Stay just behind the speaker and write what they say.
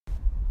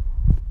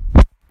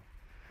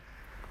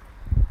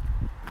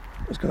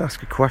was going to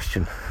ask a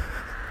question.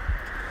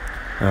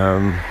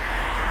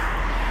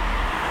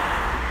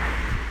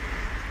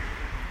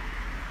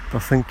 I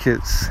think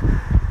it's...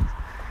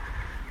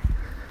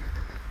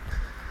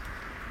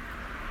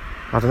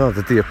 I don't know,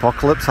 did the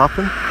apocalypse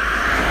happen?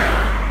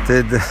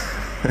 Did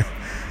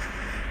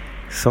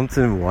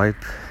something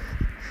wipe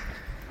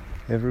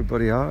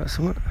everybody out or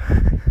something?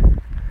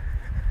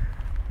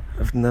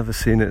 I've never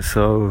seen it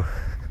so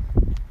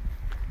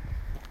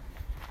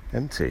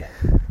empty.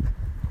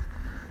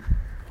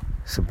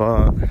 It's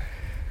about...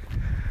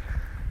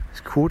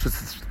 It's quarter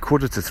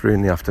to 3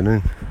 in the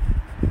afternoon.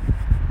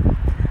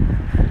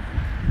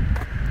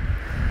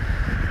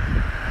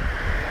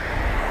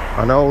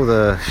 I know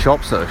the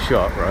shops that are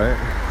shut, right?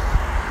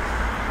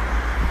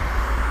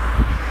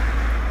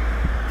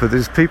 But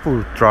there's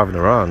people driving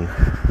around.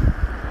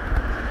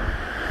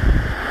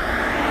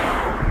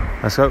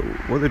 I said,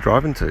 what are they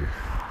driving to?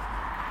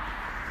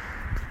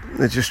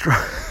 They're just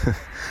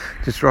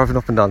driving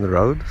up and down the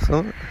road.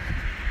 So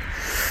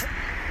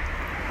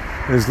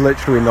there's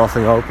literally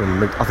nothing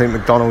open. I think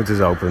McDonald's is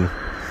open,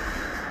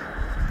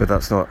 but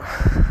that's not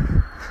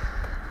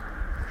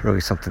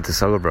really something to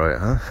celebrate,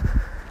 huh?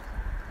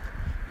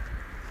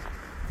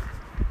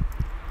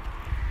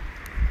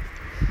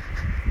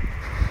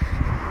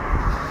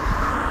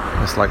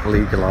 It's like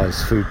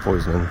legalised food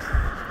poisoning.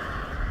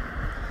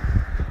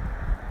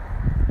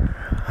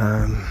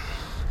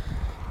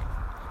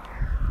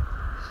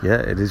 Yeah,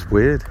 it is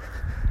weird.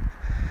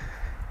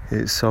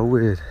 It's so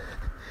weird.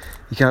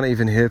 You can't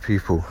even hear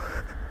people.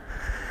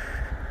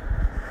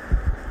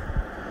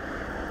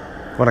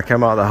 When I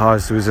came out of the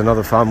house, there was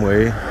another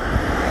family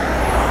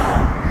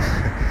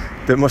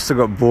that must have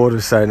got bored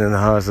of staying in the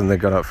house and they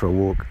got out for a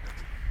walk.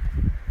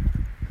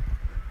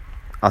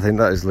 I think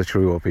that is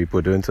literally what people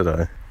are doing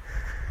today.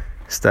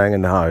 Staying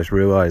in the house,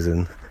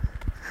 realising,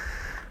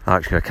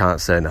 actually I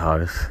can't stay in the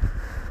house.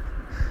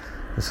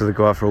 And so they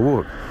go out for a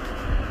walk.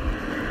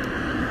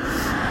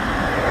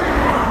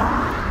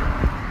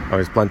 Oh,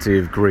 there's plenty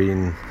of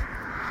green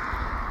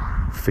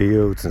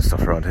fields and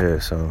stuff around here,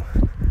 so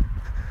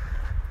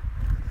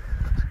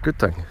it's a good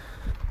thing.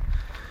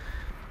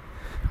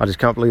 I just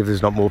can't believe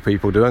there's not more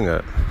people doing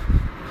it.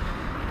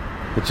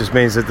 It just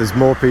means that there's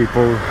more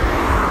people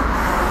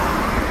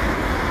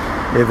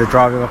either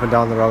driving up and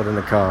down the road in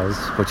the cars,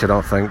 which I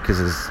don't think, because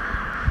it's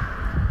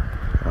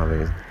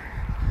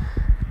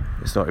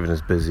not even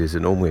as busy as it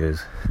normally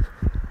is.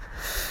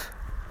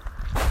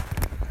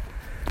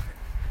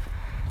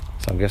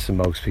 So I'm guessing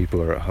most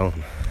people are at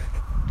home.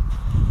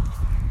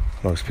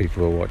 Most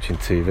people are watching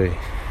TV.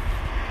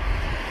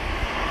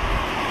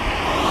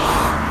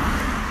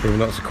 Even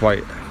though it's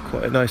quite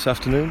a nice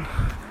afternoon.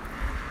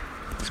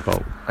 It's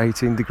about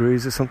 18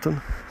 degrees or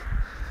something.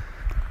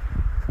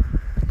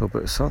 A little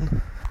bit of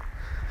sun.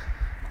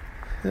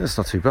 Yeah, it's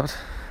not too bad.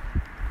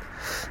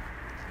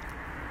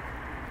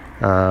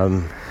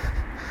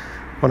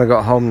 When I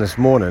got home this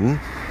morning,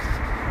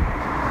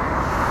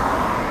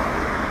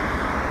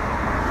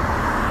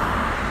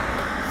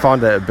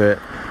 found it a bit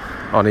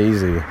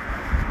uneasy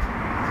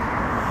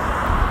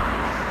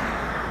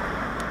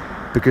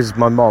because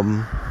my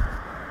mum,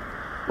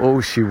 all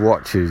she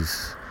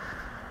watches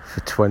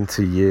for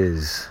 20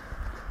 years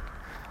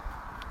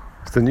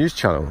is the news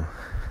channel.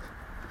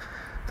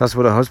 That's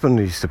what her husband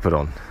used to put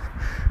on.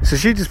 So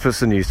she just puts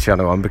the news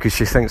channel on because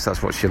she thinks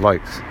that's what she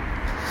likes.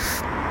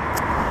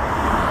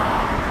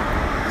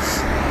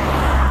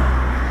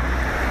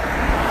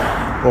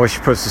 Or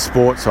she puts the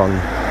sports on,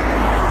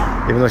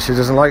 even though she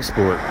doesn't like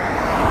sport.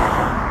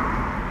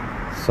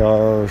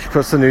 So she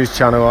puts the news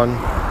channel on,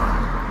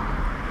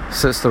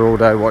 sits there all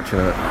day watching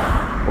it.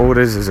 All it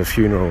is a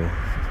funeral,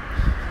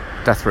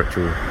 death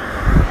ritual.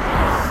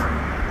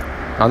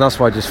 And that's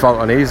why I just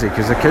felt uneasy,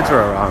 because the kids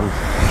are around.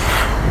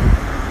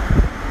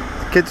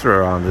 The kids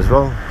are around as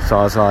well. So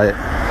I was like,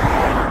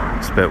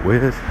 it's a bit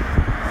weird.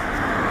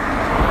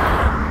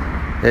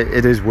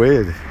 It is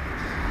weird.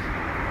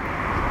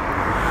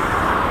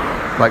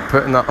 Like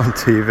putting that on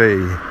TV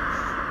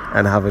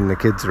and having the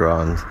kids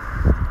around.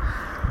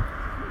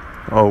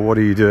 Oh, what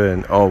are you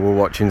doing? Oh, we're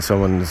watching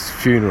someone's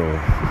funeral.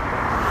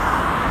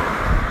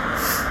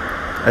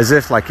 As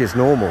if like it's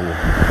normal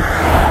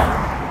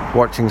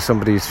watching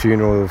somebody's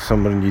funeral of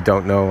someone you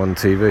don't know on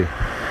TV.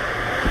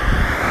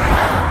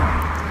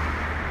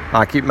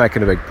 I keep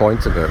making a big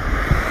point of it.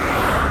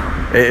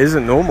 It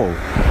isn't normal.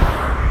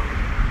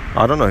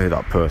 I don't know who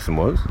that person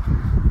was.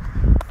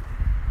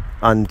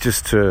 And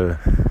just to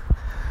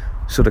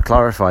sort of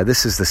clarify,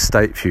 this is the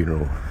state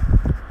funeral.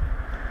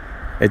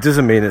 It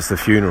doesn't mean it's the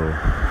funeral.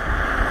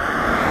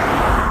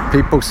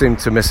 People seem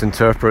to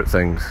misinterpret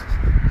things.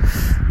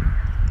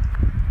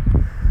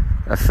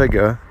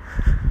 A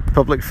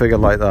public figure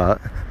like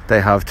that,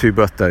 they have 2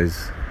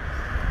 birthdays.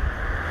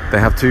 They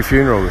have 2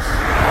 funerals.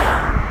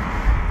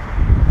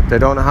 They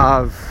don't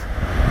have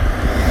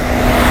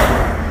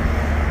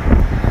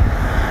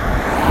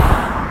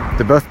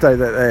the birthday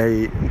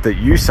that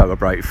you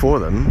celebrate for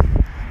them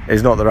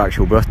is not their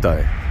actual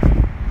birthday.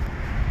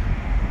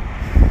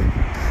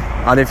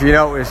 And if you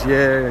notice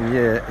year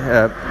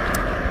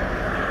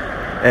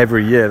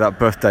every year that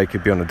birthday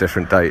could be on a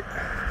different date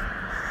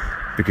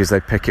because they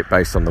pick it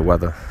based on the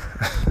weather.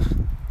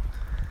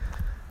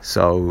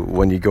 So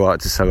when you go out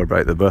to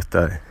celebrate the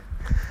birthday,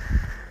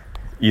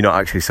 you're not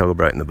actually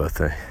celebrating the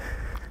birthday.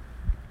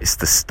 It's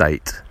the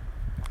state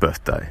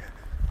birthday.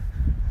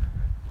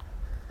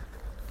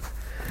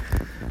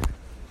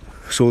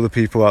 So all the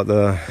people out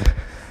there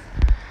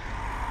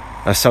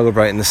are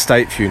celebrating the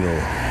state funeral,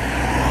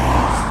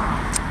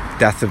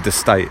 death of the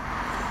state.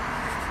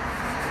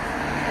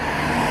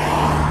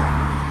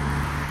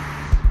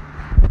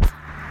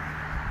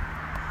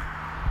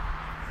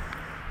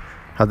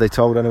 Had they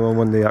told anyone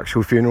when the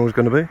actual funeral was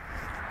going to be?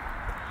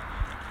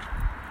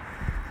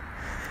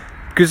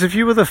 Because if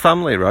you were the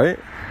family, right,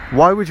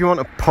 why would you want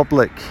a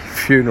public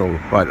funeral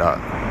like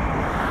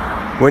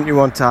that? Wouldn't you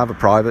want to have a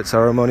private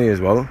ceremony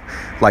as well?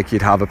 Like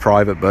you'd have a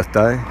private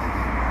birthday?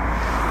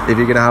 If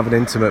you're going to have an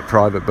intimate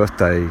private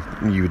birthday,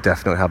 you would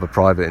definitely have a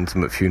private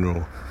intimate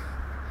funeral.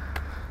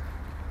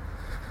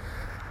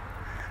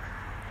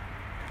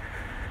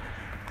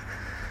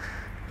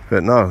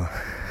 But no.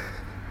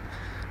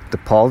 The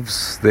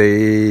povs,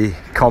 the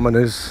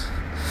commoners,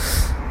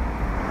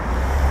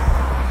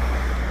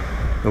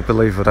 they'll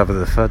believe whatever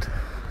they're fed.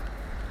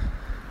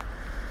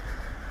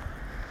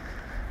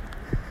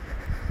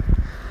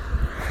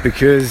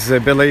 Because they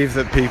believe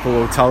that people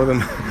will tell them,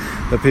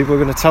 that people are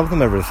going to tell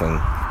them everything.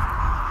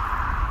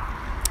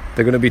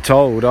 They're going to be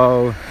told,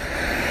 oh,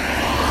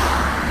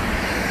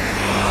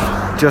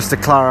 just to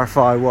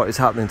clarify what is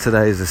happening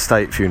today is a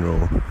state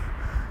funeral.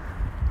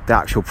 The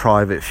actual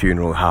private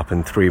funeral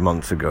happened 3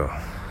 months ago.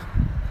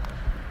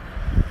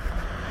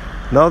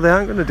 No, they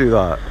aren't going to do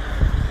that.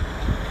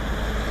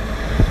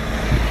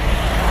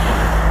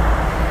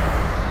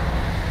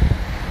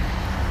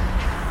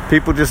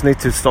 People just need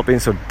to stop being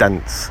so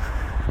dense.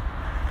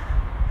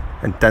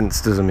 And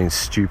dense doesn't mean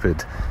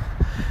stupid.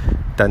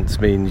 Dense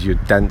means you're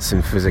dense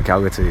in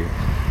physicality.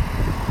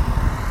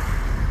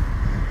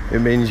 It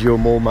means you're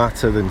more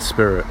matter than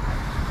spirit.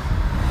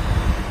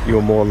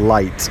 You're more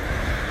light.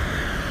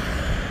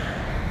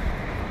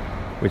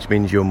 Which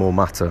means you're more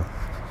matter.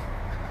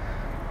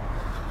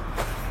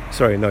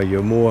 Sorry, no,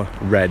 you're more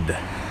red.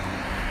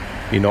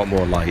 You're not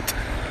more light.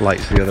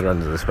 Light's the other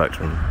end of the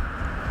spectrum.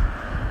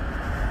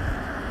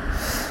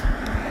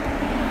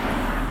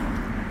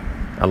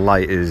 A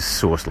light is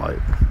source light.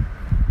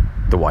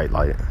 The white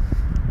light.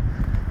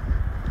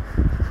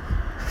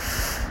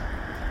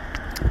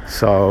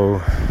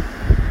 So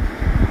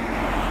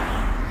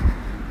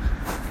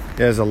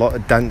there's a lot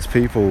of dense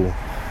people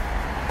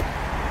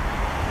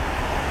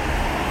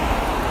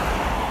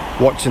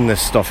watching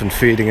this stuff and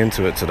feeding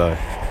into it today.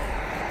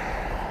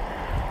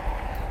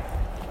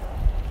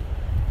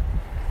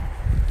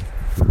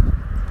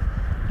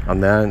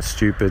 And they aren't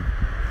stupid.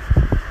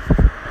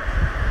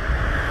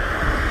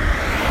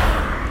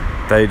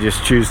 They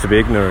just choose to be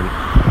ignorant.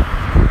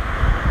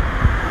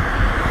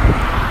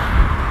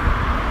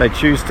 They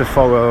choose to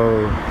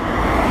follow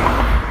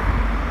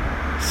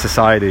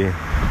society.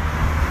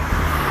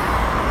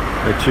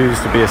 They choose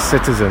to be a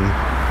citizen.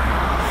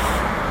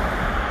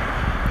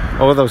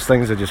 All of those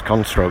things are just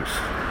constructs.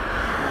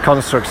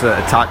 Constructs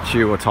that attach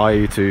you or tie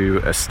you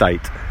to a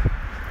state.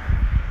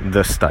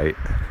 The state.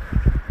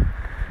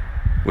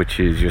 Which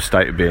is your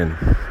state of being.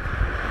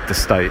 The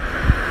state.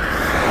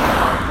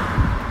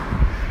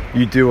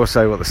 You do or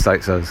say what the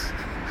state says.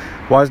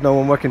 Why is no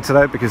one working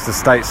today? Because the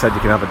state said you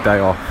can have a day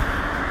off.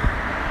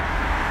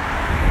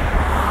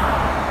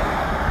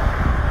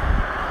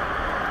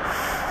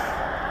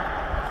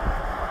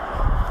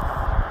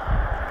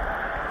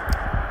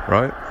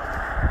 Right?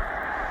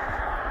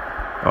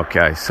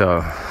 Okay,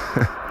 so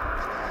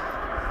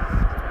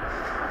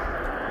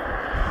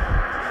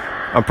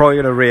I'm probably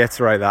going to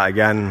reiterate that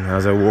again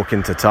as I walk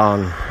into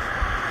town.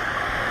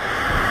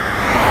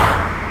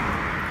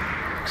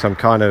 Because I'm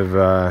kind of,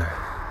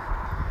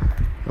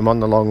 I'm on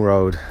the long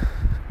road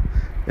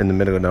in the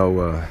middle of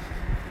nowhere.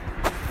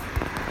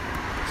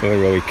 There's only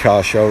really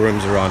car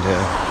showrooms around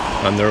here,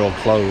 and they're all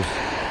closed.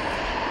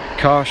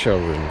 Car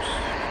showrooms.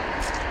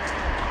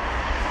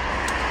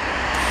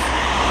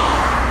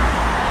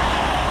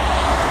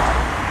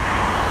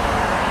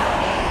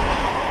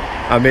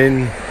 I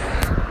mean,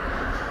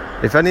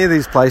 if any of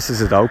these places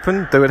had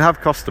opened, they would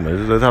have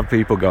customers, they'd have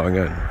people going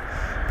in.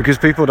 Because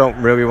people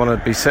don't really want to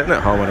be sitting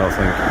at home, I don't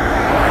think.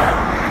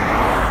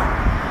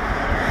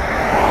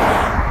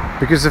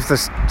 Because if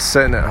they're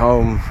sitting at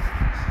home,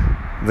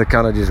 they're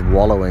kind of just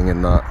wallowing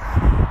in that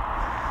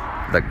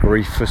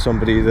grief for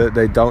somebody that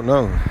they don't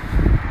know.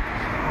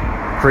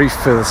 Grief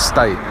for the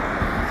state.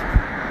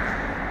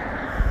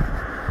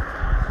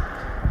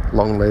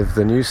 Long live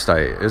the new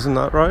state, isn't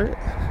that right?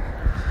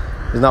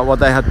 Isn't that what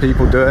they had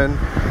people doing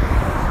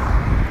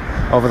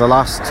over the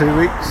last 2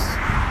 weeks?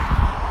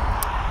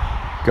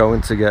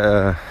 Going to get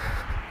a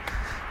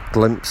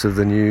glimpse of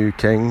the new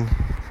king,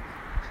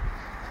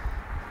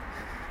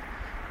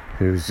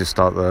 who's just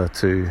out there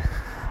to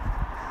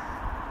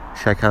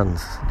shake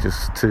hands,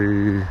 just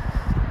to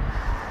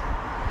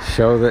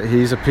show that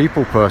he's a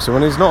people person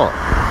when he's not.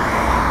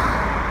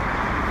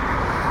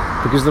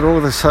 because they're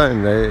all the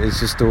same. It's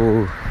just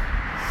all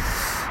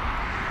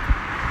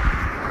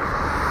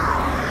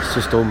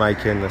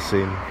making the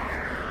scene.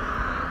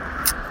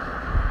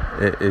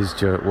 It is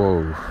just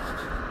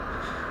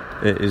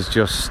It is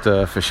just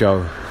for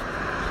show.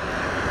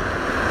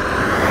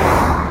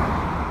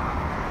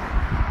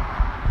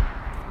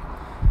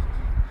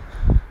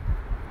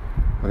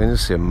 I can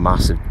just see a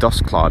massive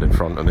dust cloud in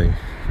front of me.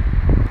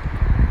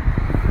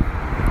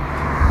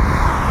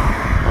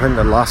 I think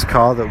the last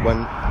car that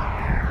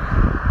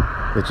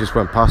just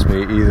went past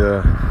me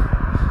either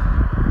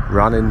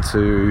ran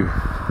into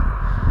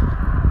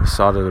the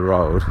side of the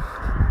road,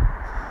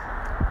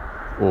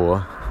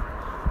 or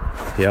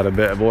he had a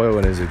bit of oil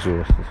in his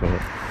exhaust or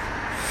something.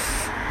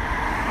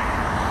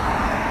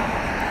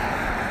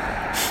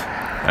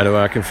 Anyway,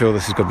 I can feel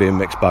this is going to be a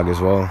mixed bag as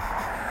well.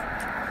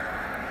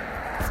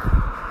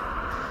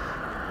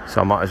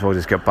 So I might as well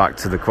just get back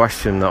to the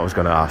question that I was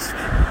going to ask.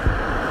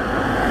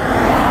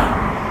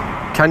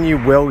 Can you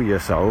will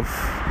yourself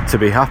to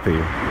be happy?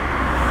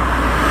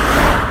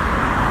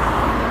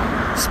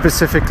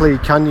 Specifically,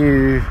 can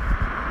you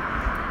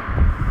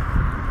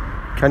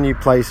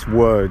place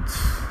words?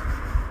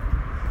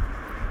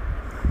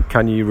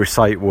 Can you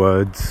recite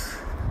words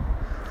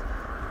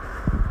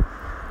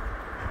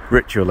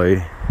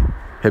ritually,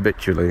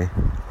 habitually,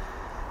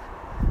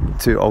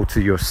 to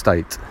alter your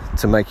state,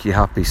 to make you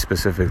happy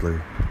specifically?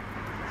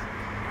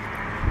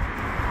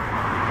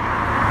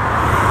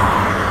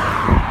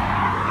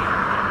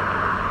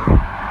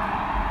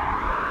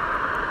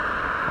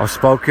 I've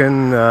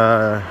spoken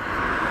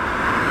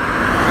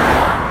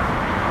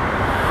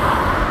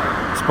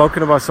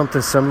about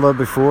something similar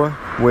before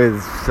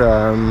with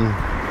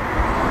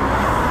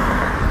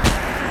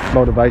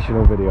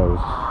motivational videos.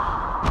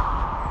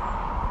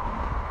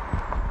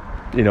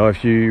 You know,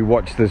 if you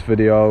watch this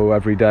video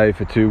every day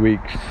for 2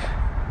 weeks,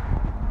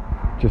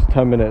 just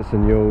 10 minutes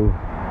and you'll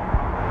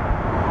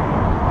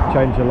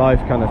change your life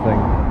kind of thing.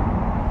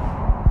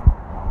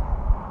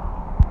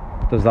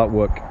 Does that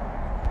work?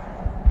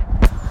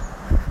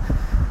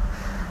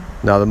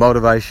 Now the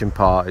motivation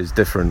part is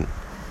different,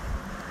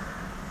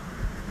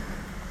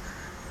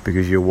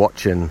 because you're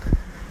watching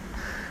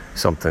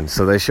something.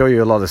 So they show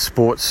you a lot of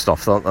sports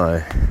stuff, don't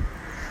they?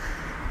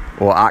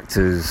 Or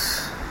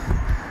actors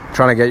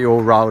trying to get you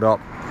all riled up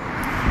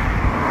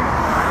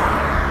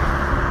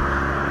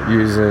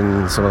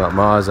using some of that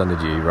Mars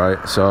energy,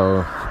 right?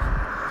 So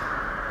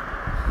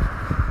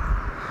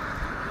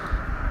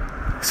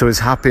is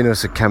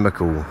happiness a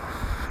chemical?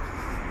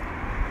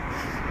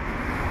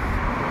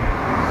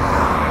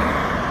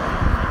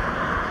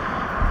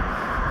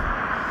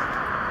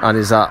 And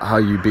is that how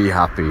you be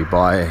happy?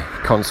 By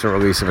constant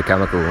release of a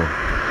chemical?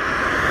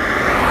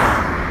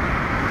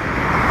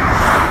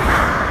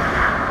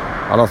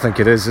 I don't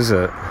think it is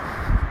it?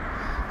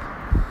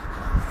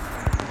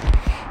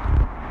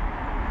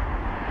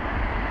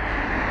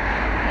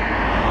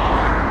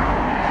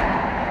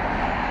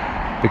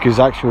 Because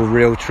actual,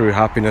 real, true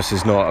happiness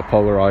is not a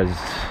polarized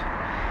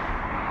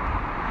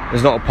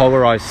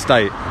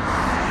state.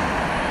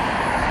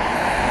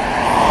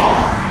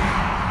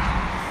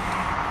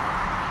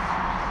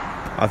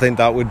 I think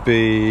that would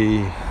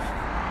be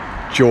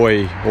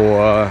joy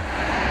or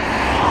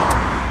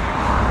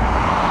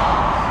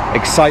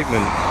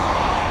excitement.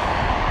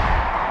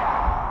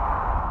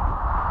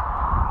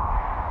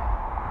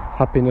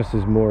 Happiness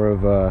is more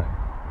of a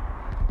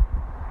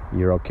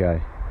you're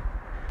okay,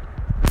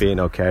 being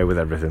okay with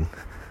everything,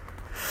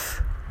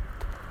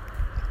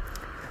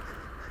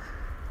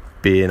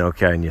 being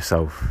okay in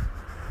yourself.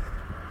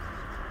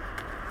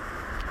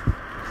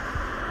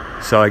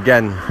 So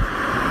again,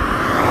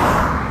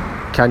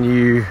 can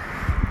you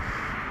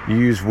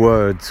use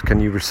words? Can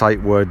you recite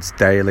words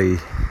daily,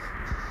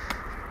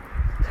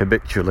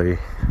 habitually,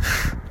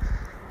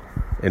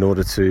 in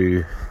order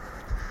to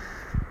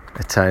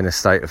attain a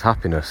state of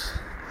happiness,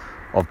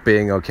 of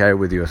being okay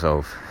with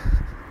yourself?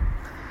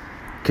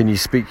 Can you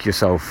speak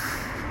yourself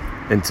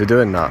into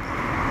doing that?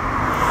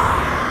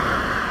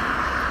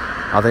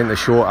 I think the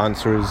short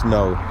answer is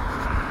no,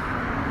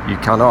 you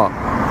cannot.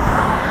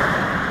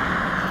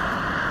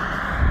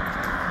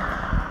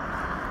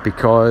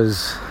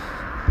 Because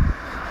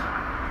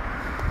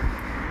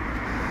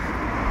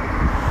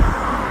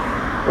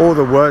all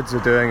the words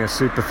are doing are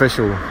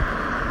superficial.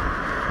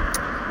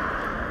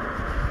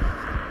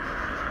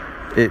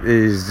 It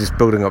is just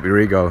building up your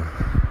ego.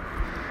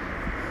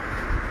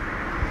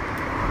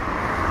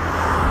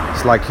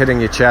 It's like hitting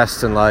your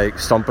chest and like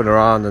stomping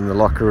around in the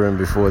locker room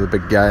before the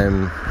big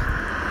game.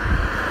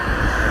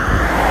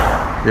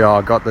 Yeah,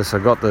 I got this, all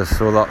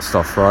that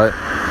stuff, right?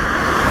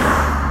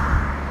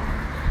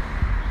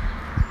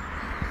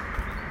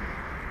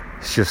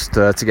 It's just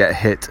to get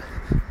hit.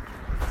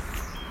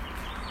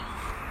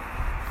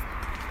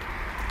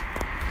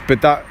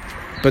 But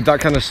that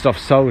kind of stuff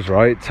sells,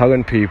 right?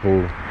 Telling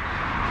people,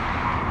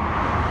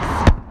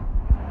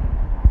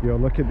 yo,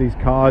 look at these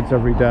cards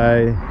every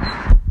day.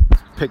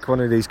 Pick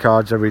one of these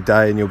cards every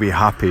day and you'll be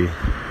happy.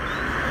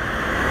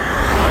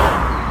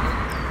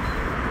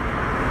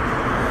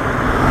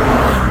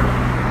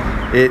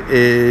 It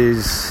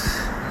is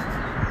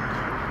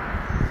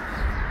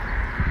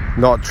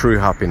not true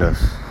happiness.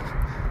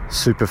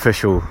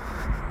 Superficial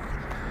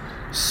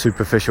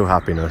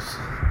happiness.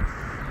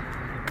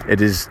 It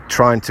is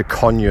trying to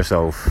con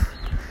yourself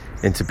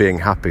into being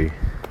happy,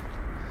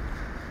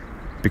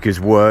 because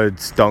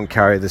words don't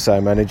carry the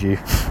same energy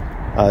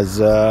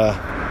as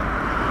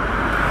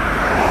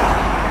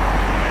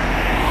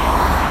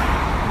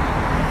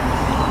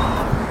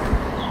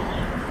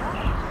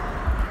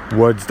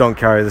words don't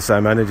carry the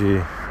same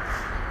energy.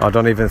 I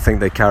don't even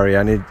think they carry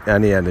any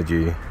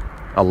energy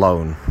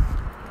alone.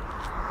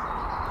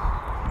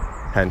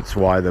 Hence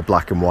why they're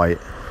black and white.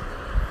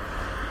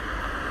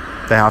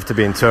 They have to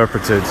be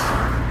interpreted.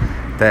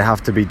 They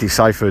have to be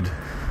deciphered.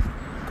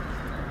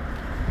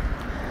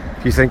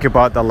 If you think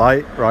about the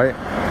light, right?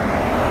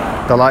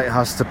 The light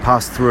has to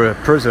pass through a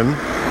prism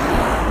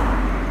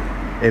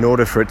in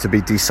order for it to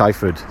be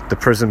deciphered. The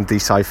prism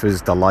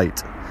deciphers the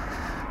light.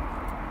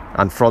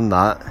 And from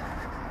that,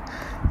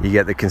 you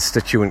get the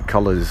constituent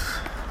colours,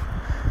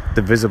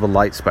 the visible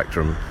light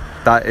spectrum.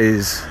 That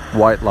is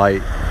white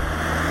light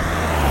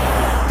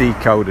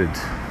decoded.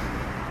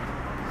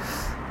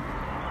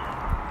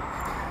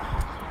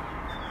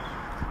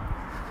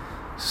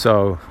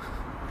 So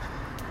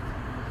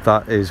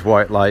that is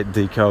white light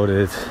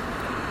decoded.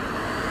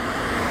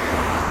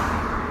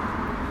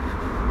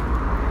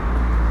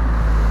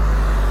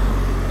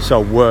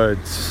 So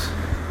words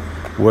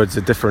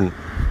are different.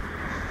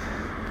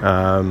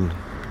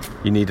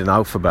 You need an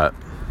alphabet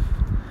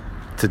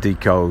to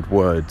decode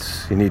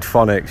words. You need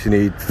phonics, you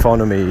need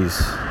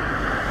phonemes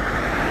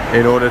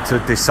in order to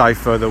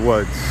decipher the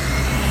words,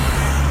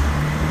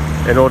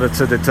 in order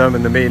to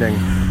determine the meaning.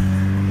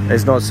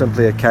 It's not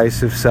simply a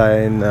case of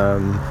saying,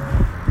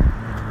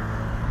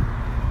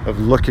 of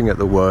looking at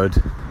the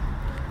word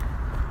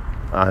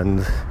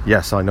and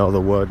yes, I know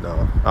the word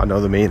now, I know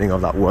the meaning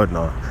of that word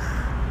now.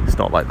 It's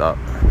not like that.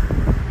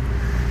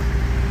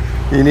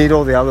 You need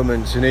all the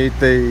elements, you need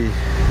the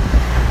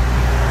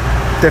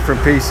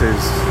different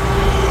pieces.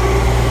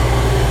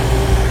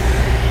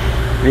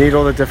 You need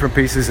all the different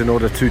pieces in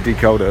order to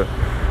decode it.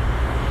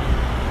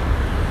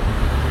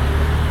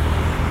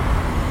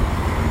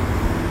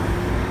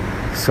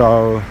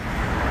 So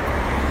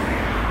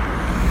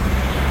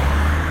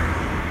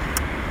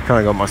kind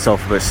of got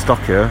myself a bit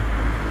stuck here.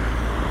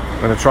 I'm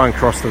going to try and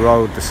cross the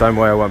road the same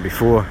way I went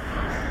before,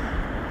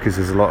 because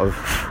there's a lot of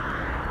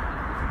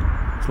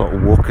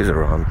walkers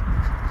around.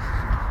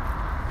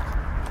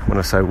 When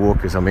I say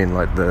walkers, I mean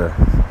like the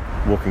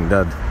Walking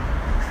Dead.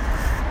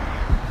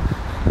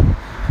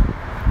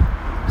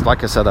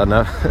 Like I said,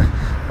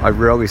 I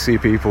rarely see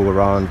people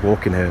around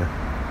walking here,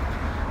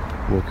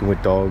 walking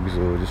with dogs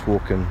or just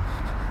walking.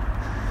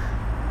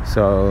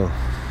 So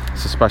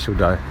it's a special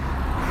day.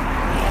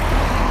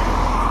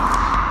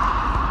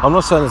 I'm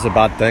not saying it's a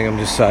bad thing, I'm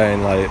just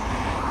saying, like,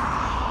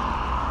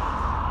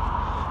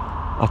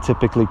 I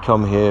typically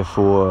come here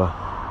for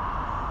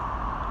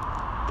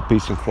the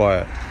peace and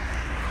quiet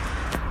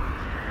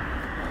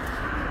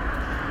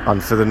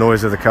and for the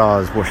noise of the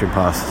cars washing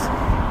past.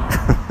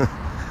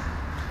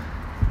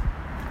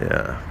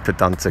 Yeah,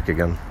 pedantic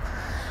again.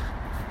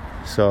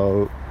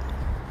 So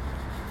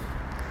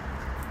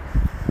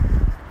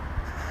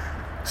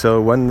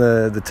when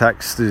the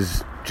text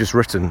is just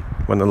written,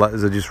 when the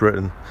letters are just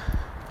written,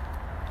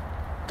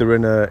 they're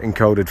in a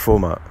encoded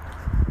format.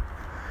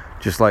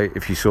 Just like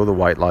if you saw the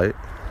white light,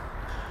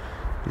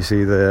 you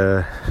see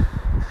the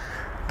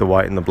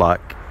white and the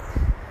black.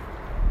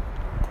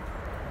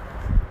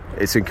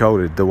 It's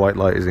encoded. The white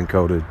light is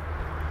encoded.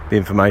 The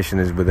information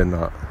is within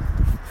that,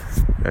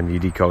 and you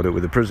decode it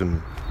with a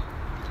prism,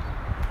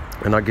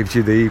 and that gives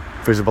you the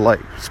visible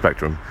light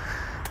spectrum,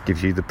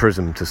 gives you the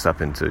prism to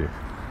step into,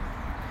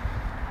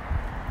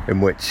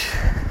 in which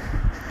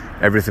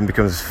everything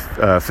becomes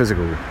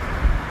physical,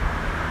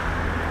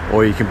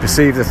 or you can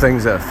perceive the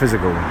things that are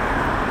physical.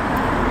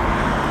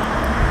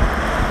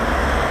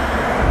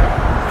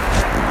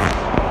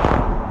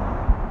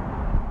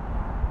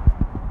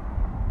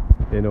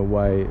 In a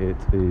way, it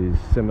is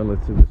similar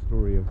to the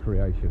story of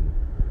creation.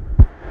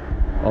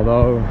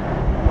 Although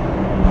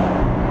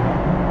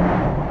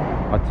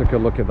I took a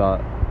look at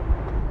that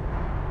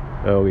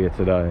earlier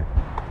today,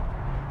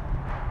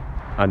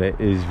 and it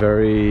is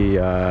very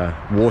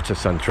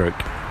water-centric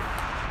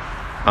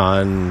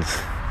and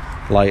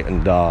light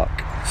and dark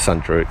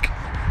centric,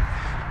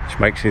 which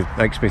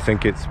makes me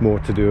think it's more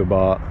to do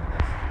about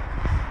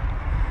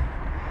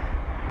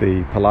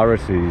the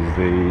polarities,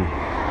 the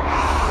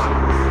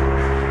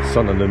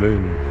sun and the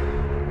moon.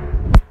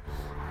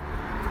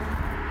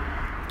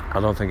 I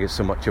don't think it's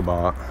so much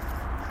about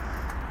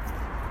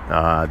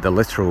the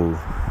literal.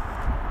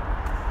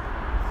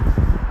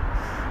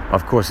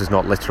 Of course it's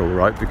not literal,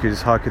 right?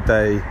 Because how could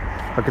they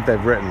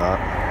have written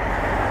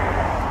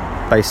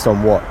that? Based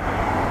on what?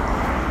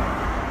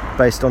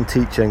 Based on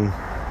teaching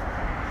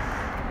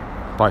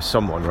by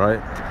someone, right?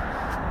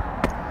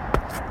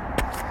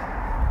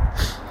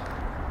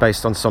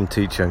 Based on some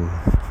teaching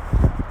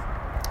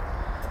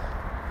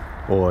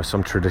or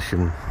some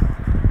tradition.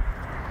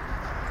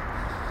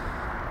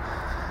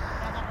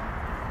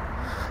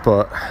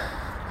 But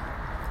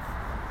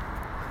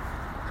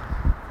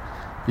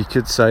you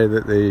could say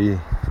that the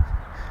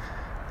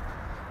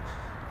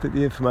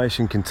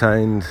information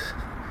contained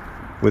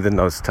within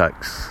those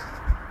texts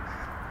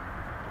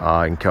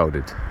are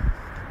encoded.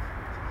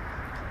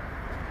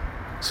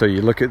 So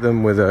you look at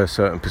them with a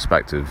certain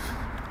perspective,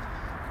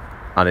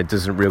 and it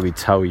doesn't really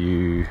tell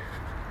you.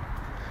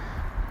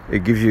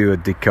 It gives you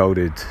an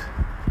encoded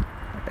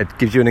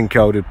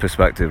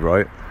perspective,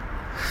 right?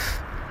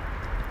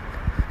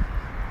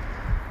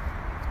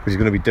 Which is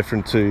going to be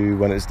different to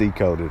when it's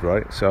decoded,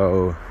 right?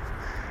 So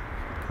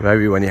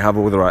maybe when you have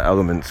all the right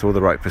elements, all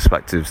the right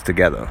perspectives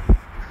together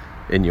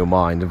in your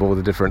mind of all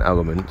the different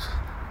elements,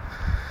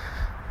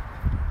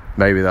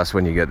 maybe that's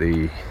when you get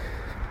the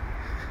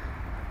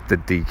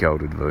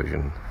decoded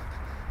version,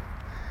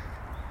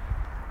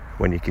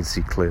 when you can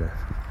see clear.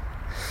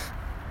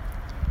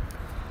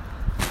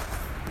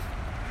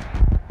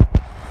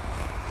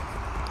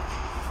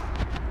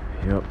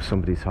 Yep,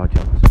 somebody's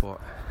hijacked the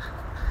spot.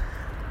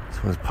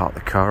 Someone's parked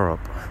the car up.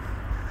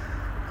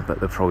 I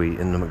bet they're probably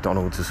in the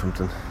McDonald's or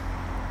something.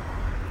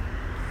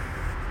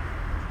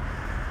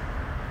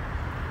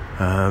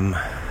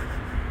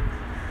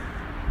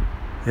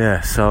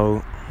 Yeah,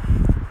 so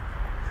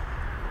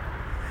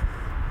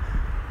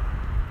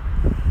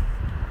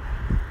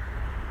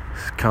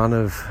it's kind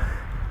of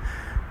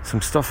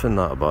some stuff in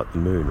that about the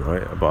moon,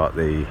 right? About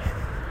the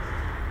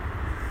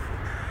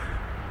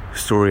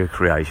story of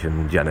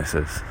creation,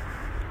 Genesis.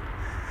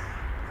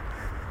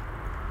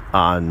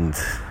 And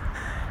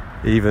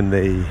even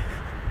the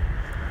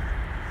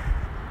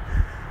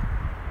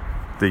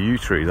yew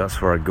tree, that's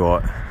where I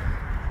got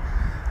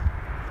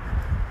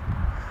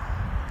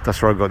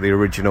the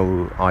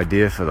original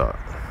idea for that,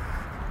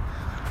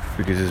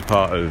 because as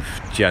part of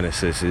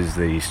Genesis is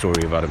the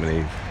story of Adam and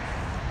Eve,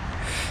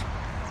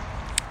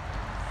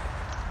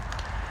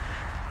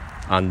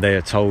 and they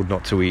are told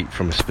not to eat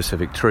from a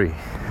specific tree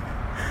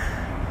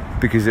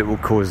because it will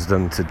cause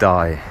them to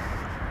die.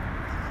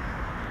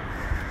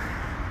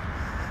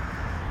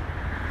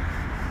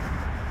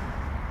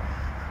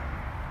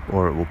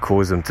 Or it will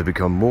cause them to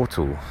become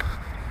mortal.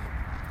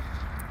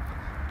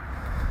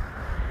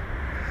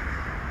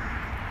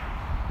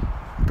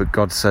 But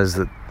God says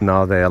that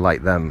now they are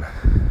like them.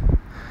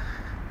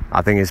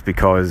 I think it's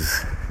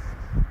because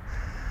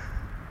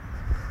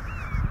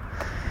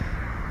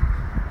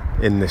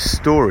in this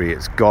story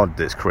it's God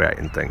that's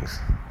creating things.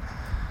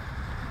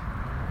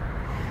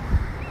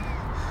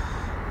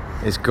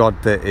 It's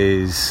God that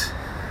is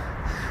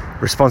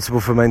responsible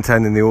for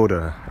maintaining the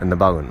order and the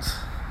balance.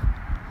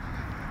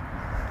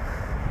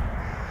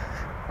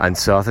 And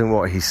so I think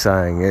what he's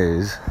saying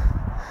is,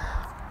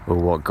 or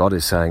what God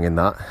is saying in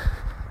that,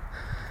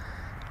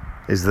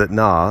 is that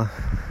now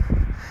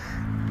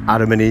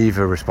Adam and Eve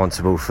are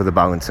responsible for the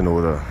balance and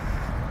order.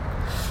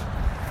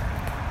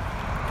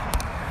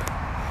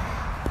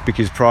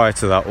 Because prior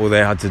to that, all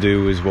they had to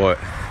do was what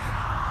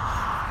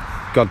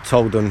God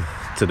told them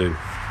to do.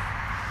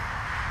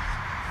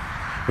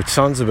 Which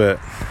sounds a bit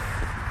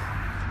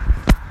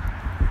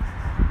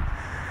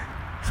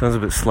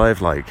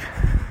slave-like.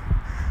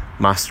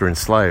 Master and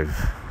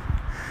slave.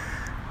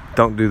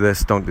 Don't do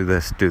this, don't do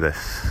this, do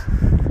this.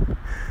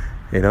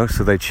 You know,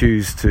 so they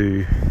choose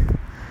to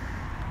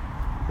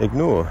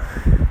ignore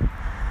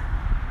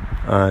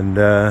and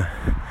to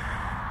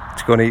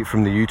go and eat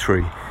from the yew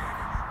tree.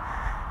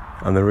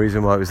 And the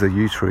reason why it was the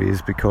yew tree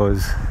is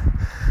because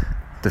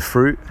the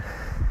fruit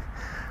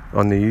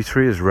on the yew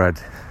tree is red.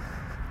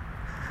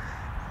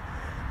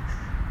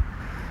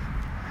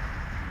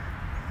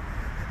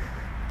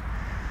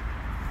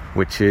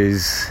 Which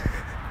is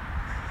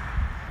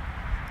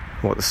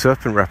what the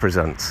serpent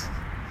represents.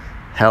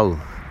 Hell,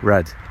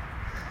 red.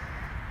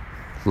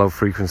 Low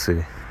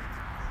frequency.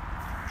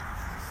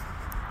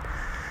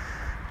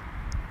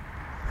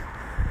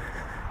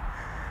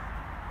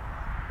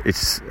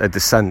 It's a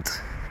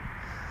descent.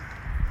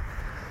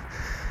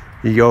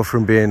 You go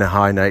from being a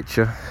high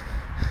nature,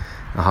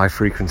 a high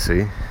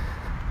frequency,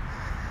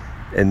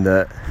 in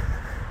that,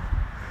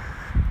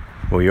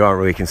 well, you aren't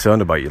really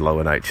concerned about your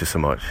lower nature so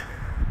much.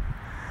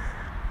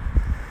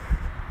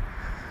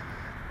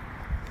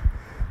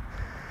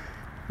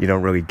 You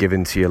don't really give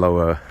in to your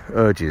lower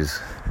urges.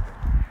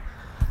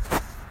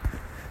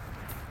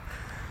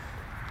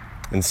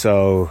 And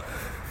so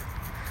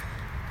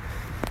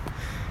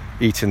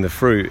eating the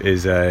fruit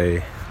is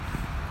a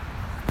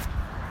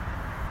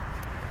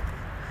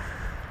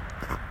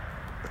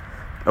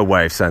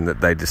way of saying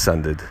that they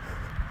descended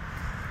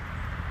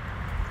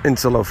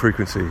into low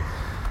frequency.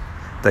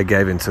 They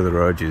gave into their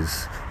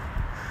urges,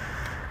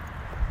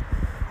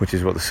 which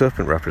is what the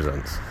serpent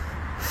represents.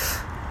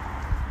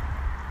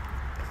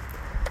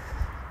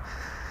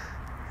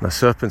 Now,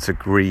 serpents are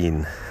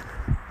green.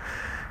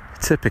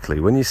 Typically,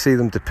 when you see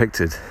them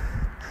depicted,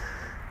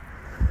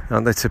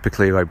 aren't they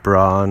typically like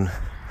brown,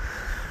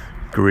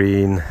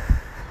 green?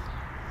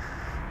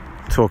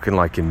 I'm talking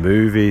like in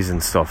movies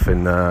and stuff,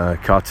 in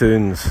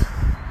cartoons.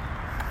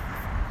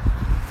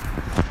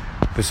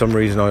 For some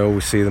reason, I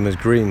always see them as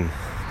green.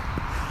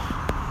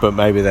 but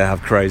maybe they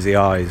have crazy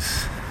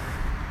eyes,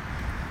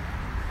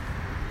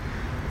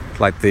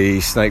 like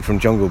the snake from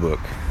Jungle Book.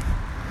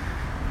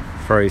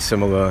 Very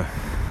similar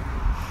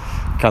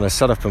kind of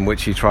setup in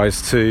which he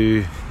tries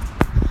to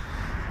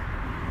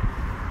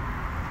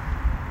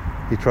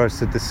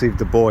deceive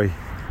the boy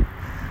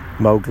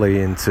Mowgli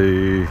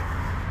into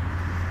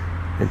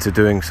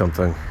doing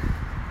something.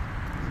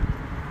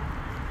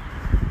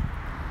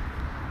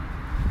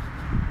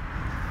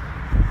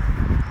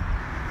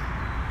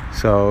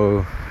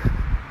 So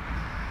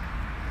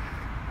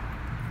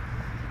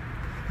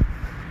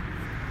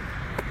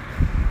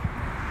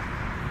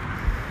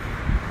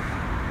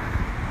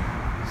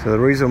the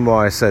reason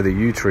why I say the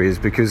yew tree is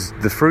because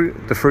the fruit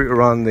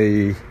around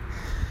the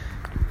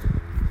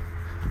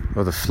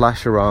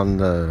flesh around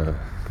the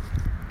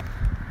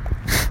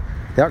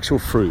actual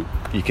fruit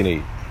you can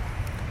eat,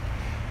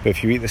 but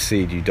if you eat the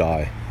seed you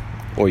die,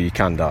 or you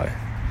can die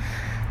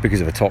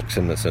because of a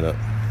toxin that's in it.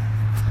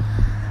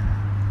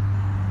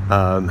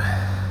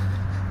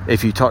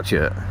 If you touch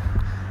it,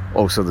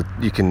 also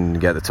you can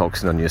get the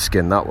toxin on your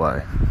skin that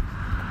way.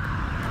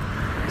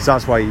 So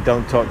that's why you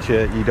don't touch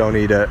it, you don't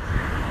eat it,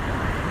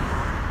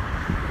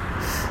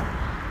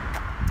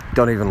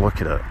 don't even look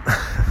at it.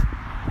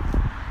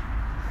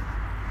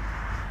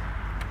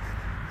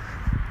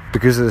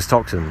 Because of this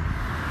toxin.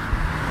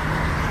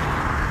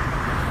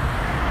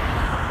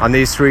 And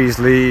these trees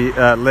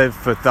live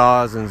for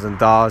thousands and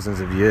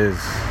thousands of years.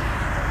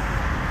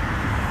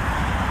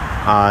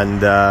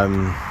 And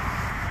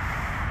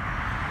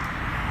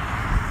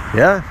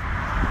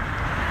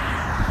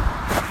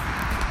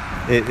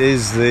it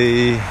is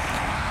the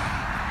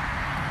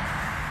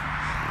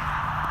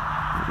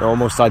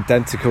almost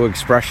identical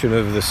expression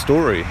of the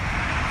story.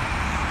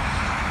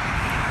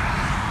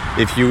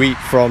 If you eat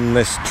from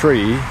this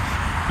tree,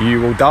 you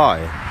will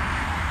die,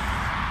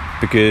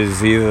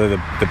 because either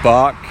the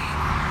bark,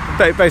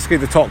 basically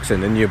the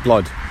toxin in your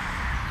blood,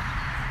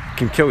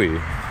 can kill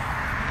you.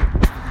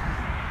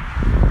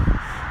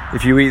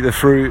 If you eat the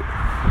fruit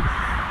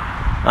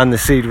and the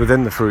seed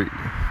within the fruit,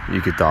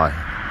 you could die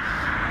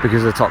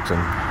because of the toxin.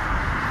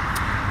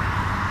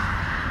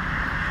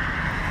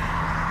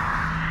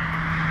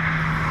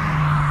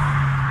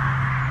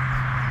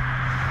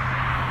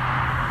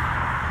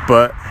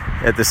 But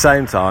at the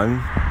same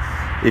time,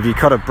 if you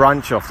cut a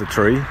branch off the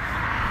tree,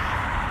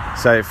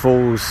 say it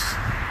falls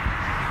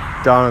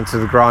down onto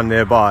the ground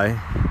nearby,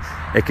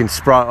 it can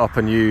sprout up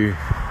a new,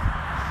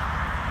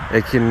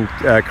 it can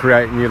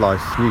create new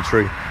life, new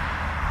tree.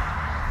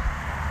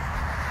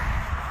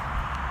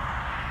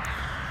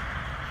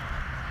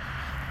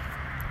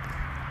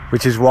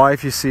 Which is why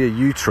if you see a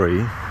yew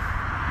tree,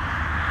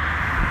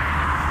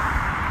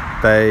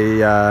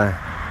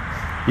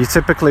 you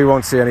typically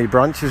won't see any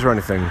branches or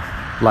anything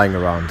laying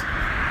around.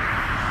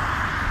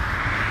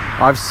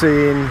 I've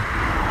seen,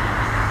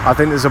 I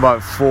think there's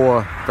about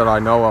 4 that I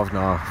know of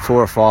now,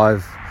 4 or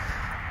 5,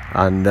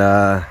 and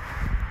the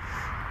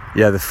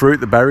fruit,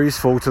 the berries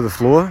fall to the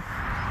floor,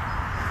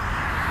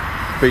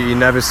 but you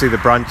never see the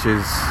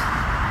branches.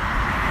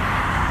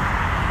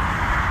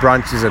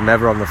 Branches are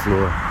never on the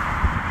floor.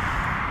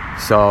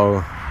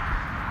 So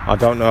I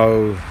don't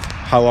know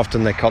how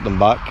often they cut them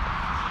back,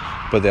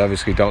 but they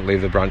obviously don't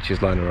leave the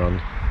branches lying around.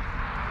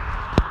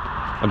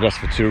 And just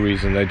for 2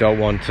 reasons. They don't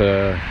want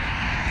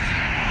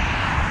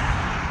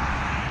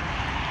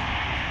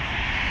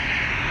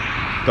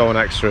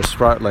extra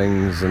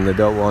sproutlings, and they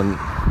don't want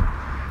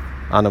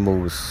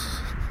animals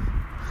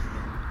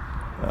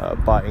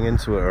biting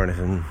into it or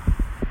anything.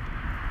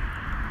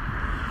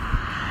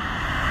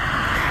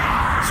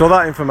 So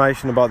that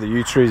information about the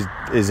yew tree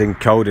is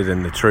encoded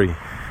in the tree.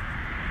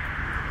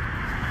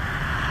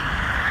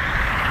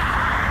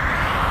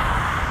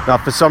 Now,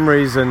 for some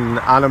reason,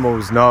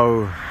 animals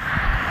know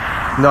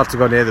not to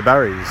go near the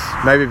berries.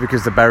 Maybe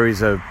because the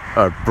berries are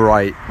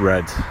bright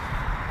red,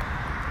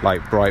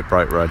 like bright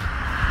red.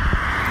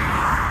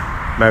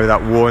 Maybe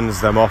that warns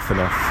them off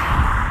enough.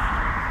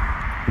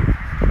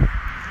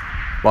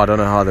 But I don't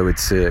know how they would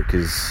see it,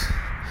 because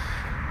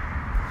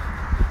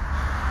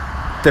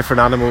different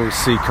animals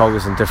see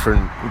colours in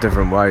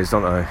different ways,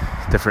 don't they?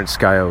 Different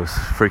scales,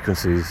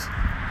 frequencies.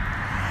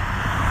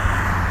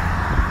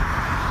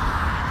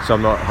 So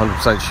I'm not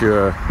 100%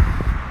 sure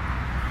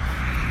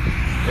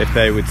if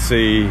they would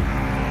see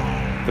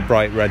the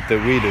bright red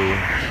that we do.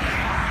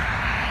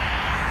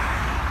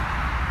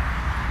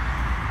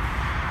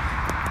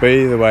 But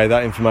either way,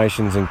 that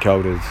information's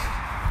encoded.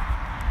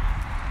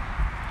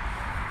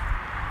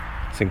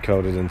 It's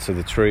encoded into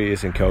the tree,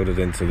 it's encoded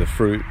into the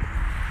fruit.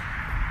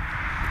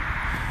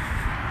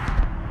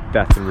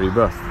 Death and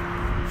rebirth.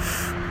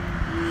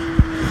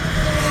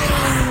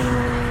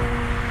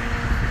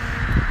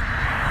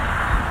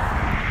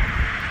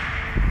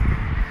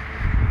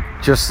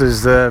 Just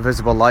as the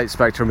visible light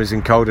spectrum is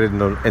encoded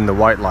in the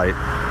white light,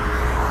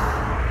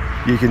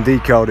 you can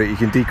decode it, you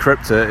can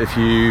decrypt it if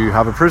you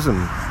have a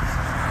prism.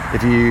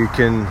 If you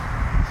can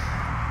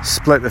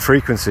split the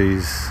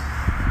frequencies.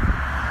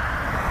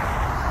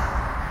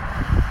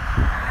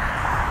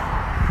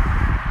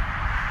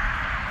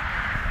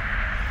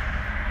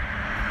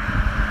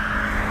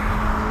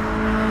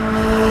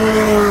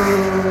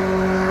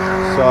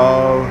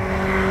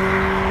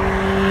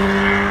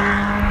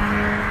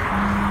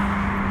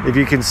 if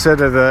you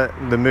consider that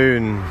the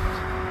moon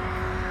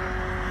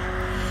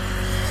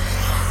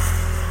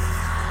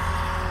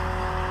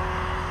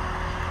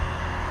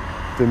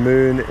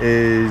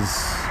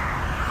is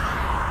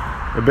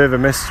a bit of a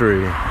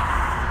mystery.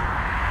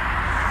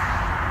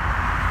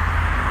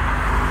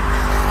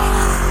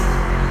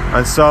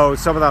 And so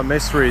some of that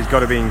mystery has got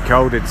to be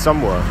encoded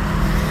somewhere.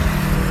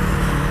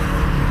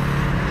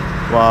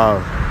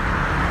 Wow.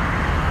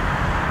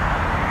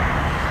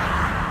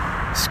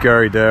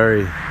 Scary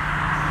dairy.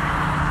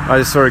 I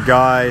just saw a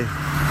guy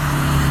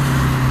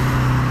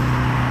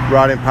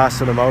riding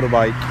past on a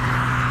motorbike.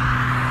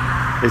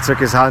 He took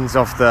his hands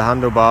off the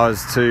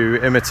handlebars to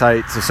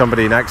imitate to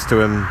somebody next to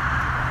him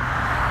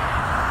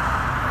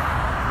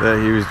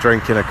that he was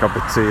drinking a cup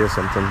of tea or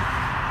something.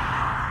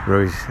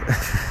 Really.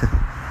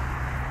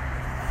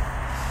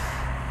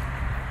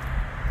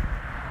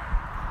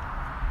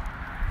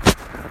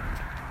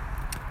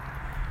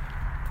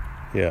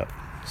 Yeah,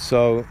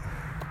 so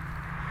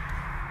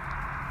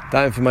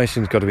that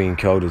information's got to be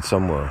encoded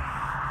somewhere,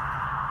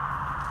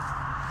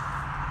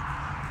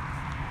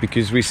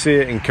 because we see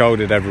it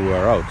encoded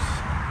everywhere else.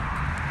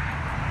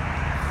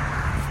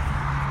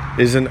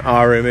 Isn't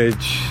our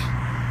image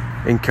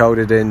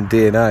encoded in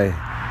DNA,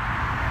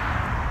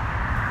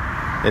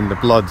 in the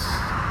blood,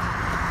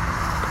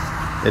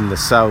 in the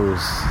cells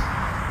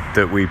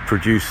that we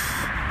produce?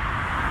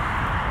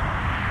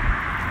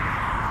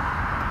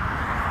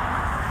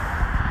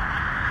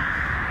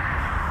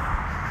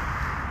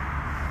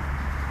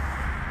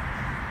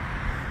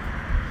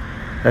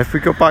 If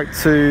we go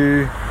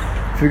to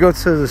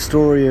the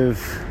story of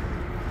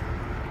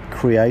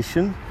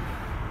creation,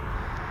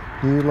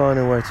 new line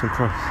of waiting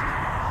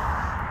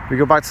process. We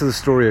go back to the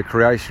story of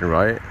creation,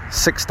 right?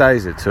 6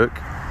 days it took.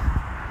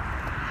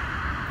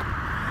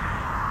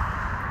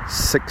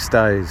 6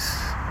 days,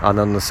 and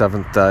on the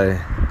 7th day,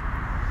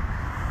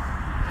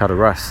 had a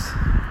rest.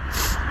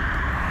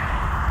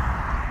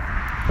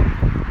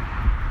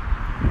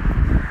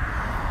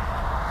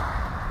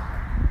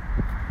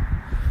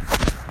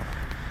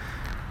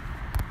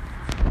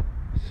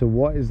 So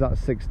what is that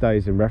 6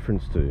 days in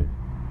reference to?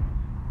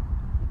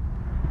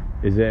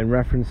 Is it in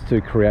reference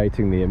to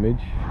creating the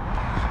image?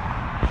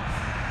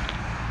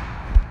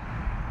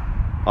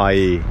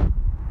 I.e.,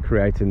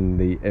 creating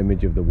the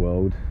image of the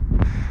world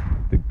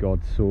that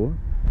God saw?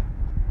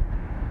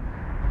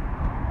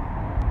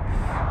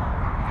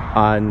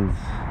 And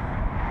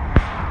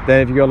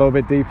then if you go a little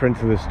bit deeper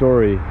into the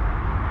story,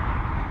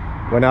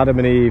 when Adam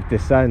and Eve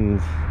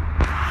descend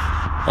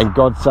and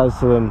God says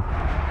to them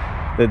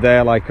that they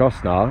are like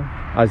us now,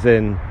 as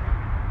in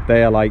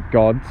they are like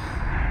gods,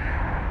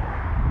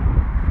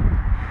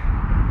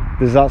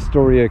 does that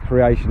story of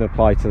creation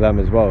apply to them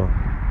as well?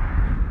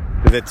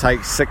 Did it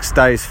take 6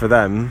 days for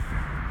them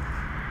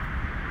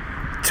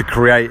to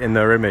create in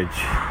their image?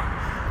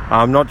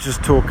 I'm not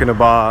just talking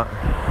about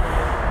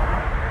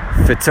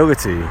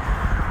fertility.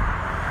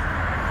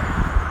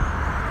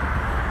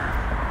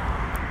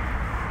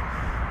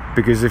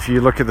 Because if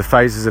you look at the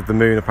phases of the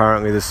moon,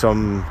 apparently there's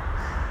some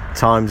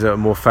times that are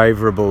more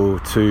favourable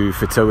to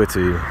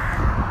fertility.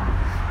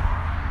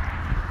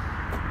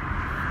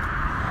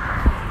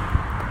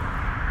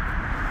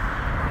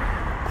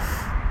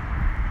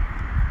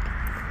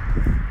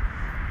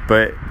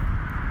 But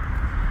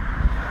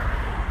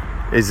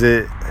is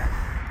it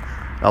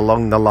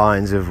along the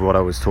lines of what I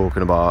was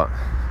talking about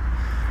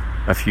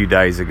a few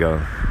days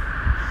ago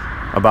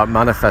about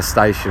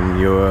manifestation?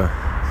 You're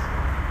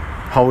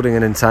holding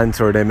an intent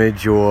or an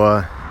image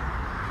or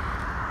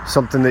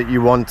something that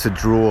you want to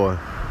draw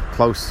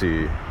close to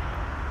you,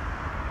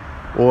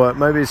 or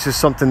maybe it's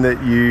just something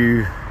that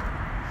you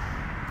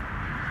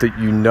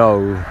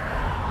know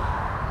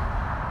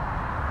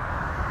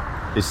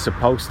is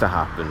supposed to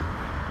happen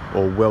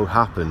or will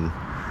happen,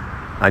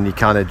 and you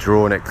kind of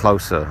drawing it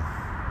closer,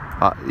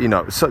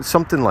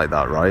 something like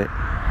that, right?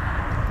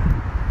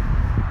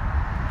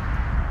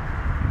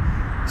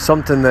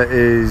 Something that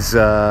is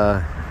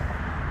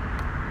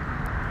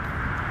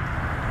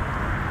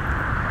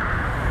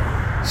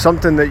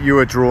something that you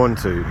are drawn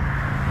to,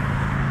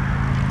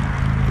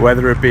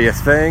 whether it be a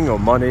thing or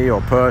money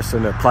or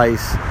person or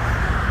place,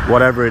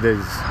 whatever it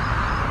is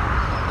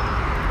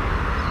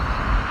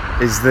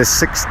the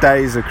 6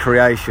 days of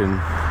creation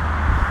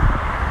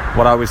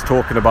what I was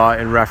talking about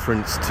in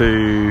reference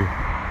to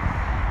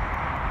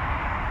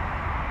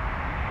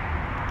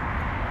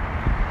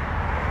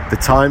the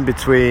time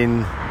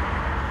between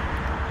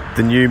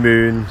the new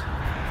moon,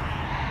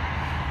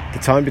 the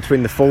time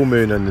between the full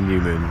moon and the new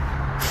moon?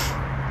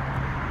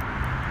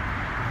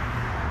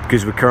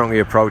 Because we're currently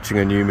approaching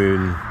a new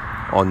moon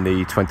on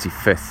the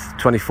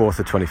 24th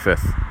or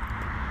 25th.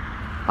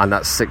 And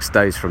that's 6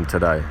 days from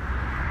today.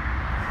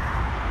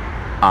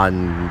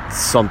 And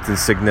something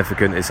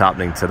significant is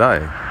happening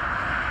today.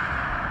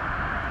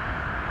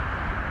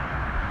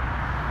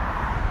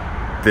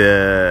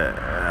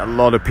 A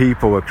lot of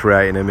people are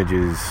creating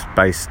images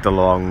based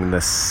along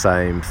the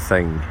same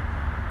thing,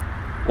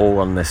 all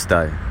on this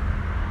day.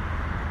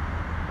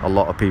 A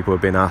lot of people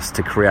have been asked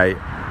to create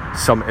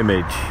some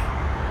image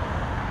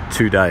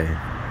today.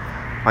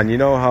 And you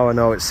know how I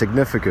know it's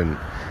significant?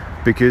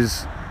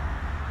 Because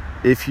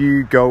if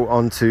you go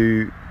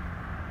onto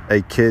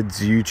a kid's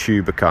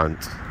YouTube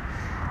account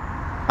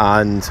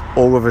and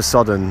all of a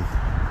sudden,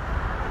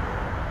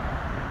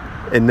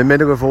 in the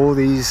middle of all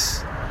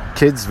these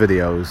kids'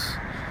 videos,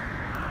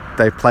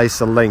 they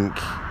place a link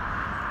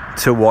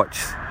to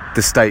watch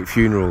the state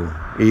funeral,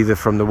 either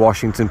from the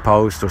Washington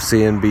Post or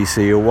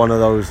CNBC or one of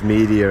those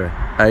media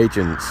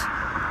agents.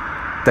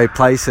 They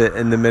place it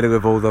in the middle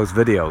of all those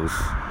videos,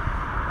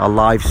 a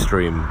live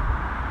stream.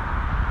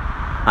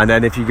 And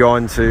then if you go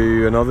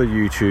onto another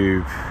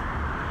YouTube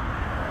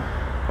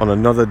on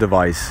another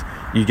device,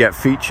 you get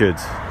featured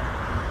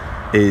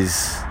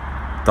is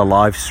the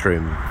live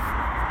stream.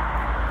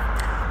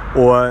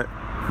 Or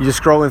you're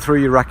scrolling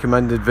through your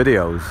recommended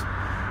videos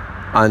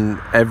and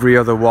every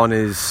other one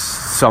is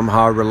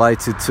somehow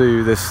related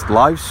to this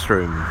live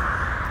stream.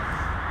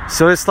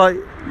 So it's like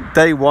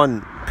they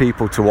want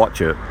people to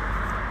watch it.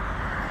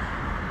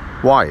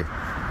 Why?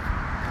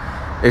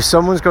 If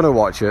someone's going to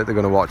watch it, they're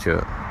going to watch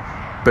it.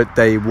 But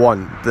they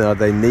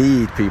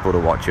need people to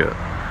watch it.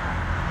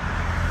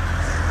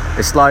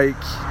 It's like,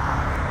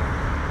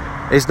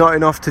 it's not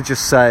enough to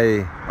just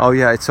say, oh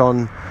yeah, it's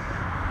on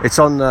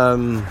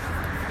the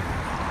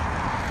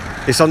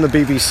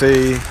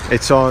BBC,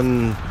 it's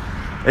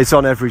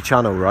on every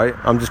channel, right?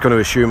 I'm just going to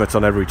assume it's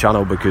on every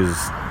channel because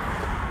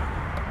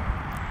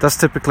that's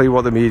typically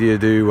what the media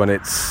do when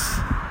it's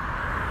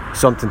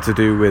something to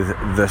do with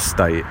the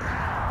state.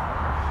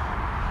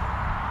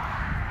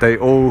 They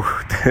all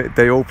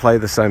play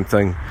the same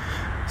thing.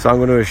 So I'm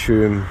going to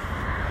assume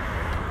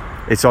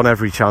it's on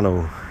every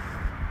channel.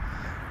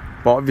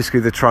 But obviously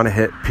they're trying to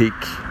hit peak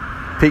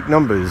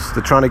numbers.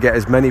 They're trying to get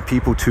as many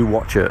people to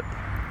watch it.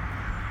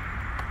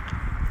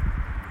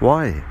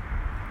 Why?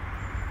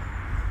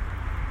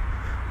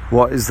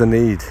 What is the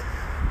need?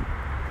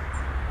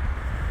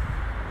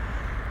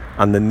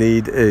 And the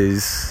need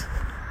is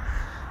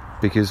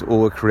because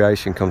all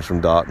creation comes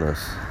from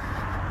darkness.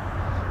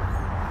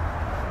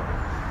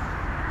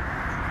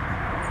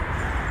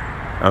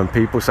 And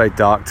people say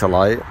dark to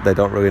light, they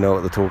don't really know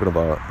what they're talking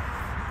about.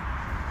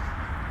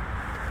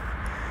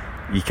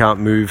 You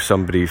can't move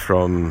somebody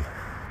from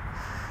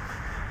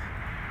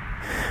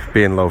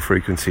being low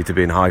frequency to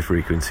being high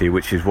frequency,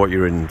 which is what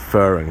you're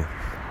inferring.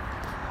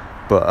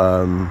 But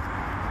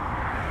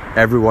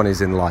everyone is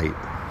in light.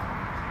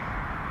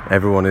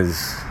 Everyone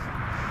is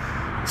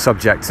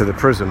subject to the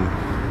prism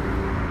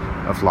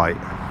of light.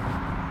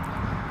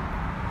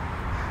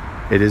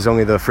 It is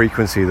only the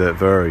frequency that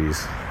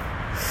varies.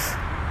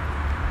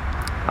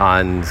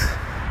 And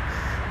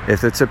if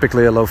they're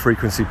typically a low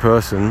frequency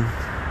person,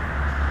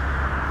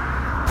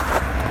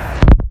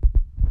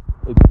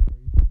 it's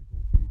very difficult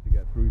for you to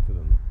get through to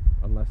them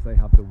unless they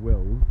have the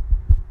will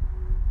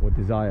or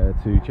desire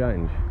to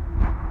change.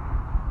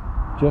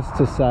 Just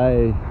to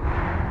say,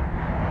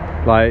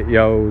 like,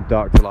 yo,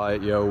 dark to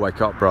light, yo,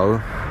 wake up, bro.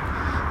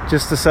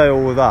 Just to say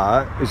all of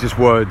that is just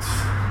words.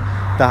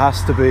 It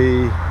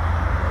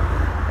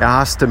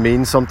has to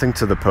mean something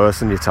to the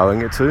person you're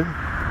telling it to.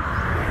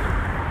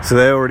 So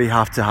they already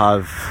have to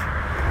have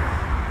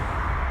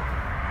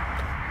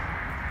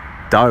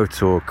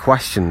doubt or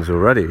questions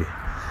already.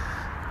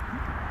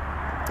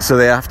 So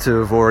they have to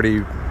have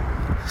already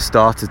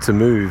started to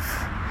move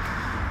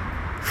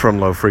from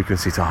low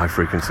frequency to high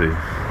frequency.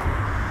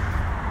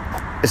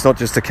 It's not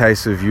just a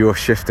case of you're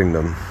shifting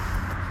them.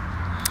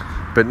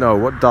 But no,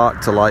 what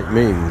dark to light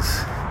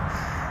means,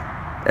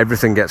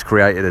 everything gets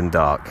created in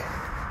dark.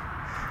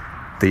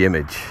 The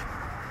image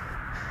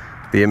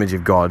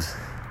of God,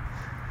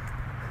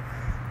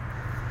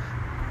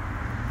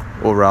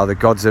 or rather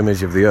God's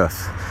image of the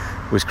earth,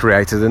 was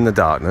created in the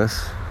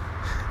darkness,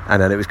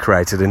 and then it was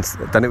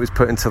then it was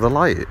put into the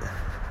light.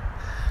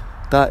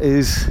 That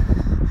is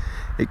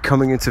it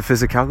coming into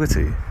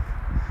physicality.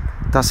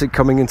 That's it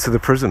coming into the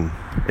prism.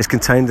 It's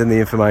contained in the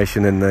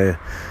information in the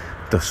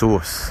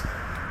source.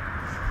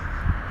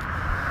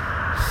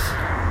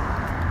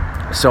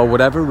 So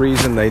whatever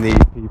reason they need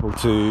people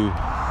to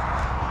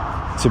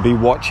be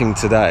watching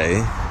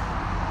today,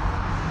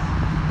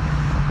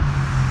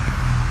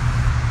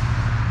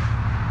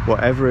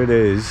 whatever it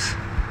is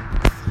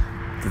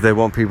that they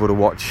want people to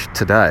watch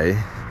today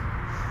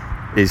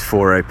is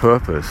for a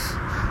purpose.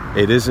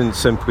 It isn't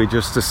simply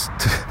just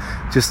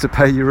to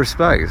pay your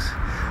respects.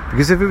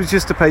 Because if it was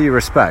just to pay your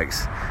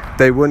respects,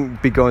 they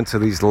wouldn't be going to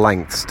these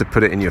lengths to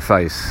put it in your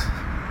face.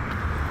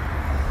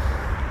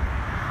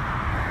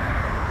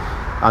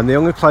 And the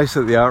only place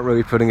that they aren't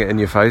really putting it in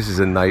your face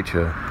is in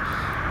nature.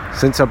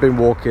 Since I've been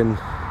walking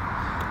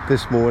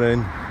this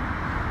morning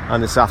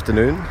and this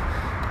afternoon,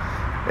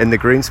 in the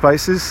green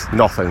spaces,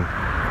 nothing.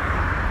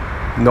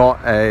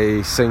 Not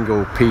a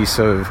single piece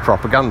of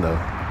propaganda.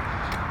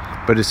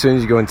 But as soon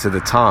as you go into the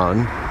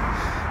town,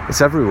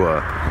 it's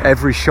everywhere.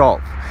 Every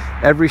shop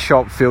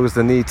feels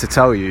the need to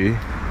tell you,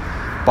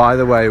 by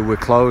the way, we're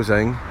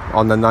closing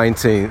on the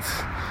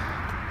 19th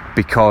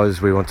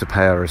because we want to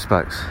pay our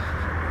respects.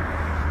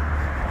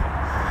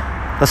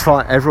 That's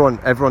fine.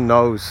 Everyone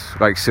knows,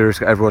 like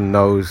seriously, everyone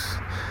knows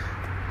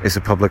It's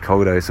a public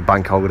holiday, it's a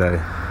bank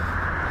holiday.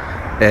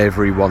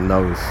 Everyone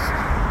knows.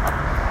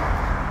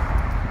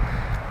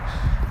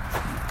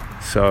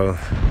 So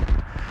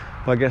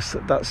I guess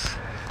that's,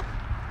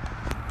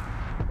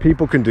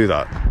 people can do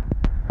that.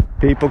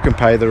 People can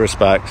pay the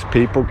respects.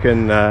 People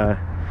can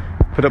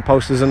put up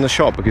posters in the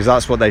shop because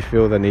that's what they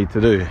feel they need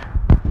to do.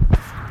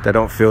 They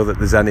don't feel that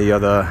there's any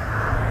other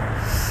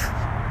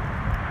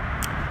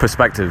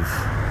perspective.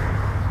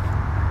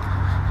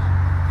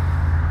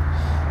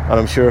 And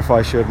I'm sure if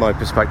I shared my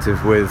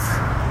perspective with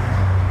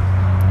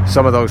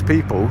some of those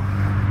people,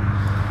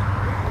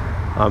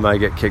 I may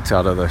get kicked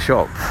out of the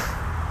shop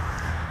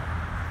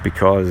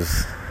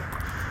because,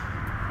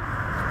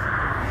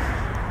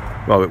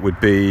 well, it would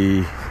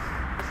be,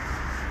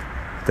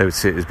 they would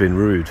see it as being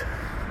rude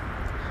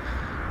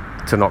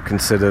to not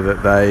consider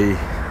that they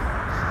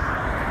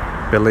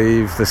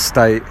believe the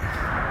state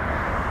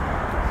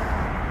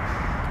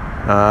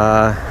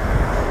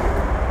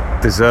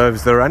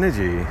deserves their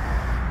energy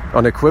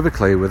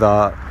unequivocally,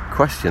 without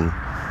question.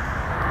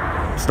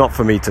 It's not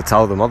for me to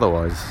tell them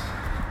otherwise,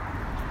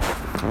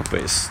 but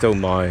it's still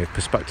my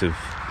perspective.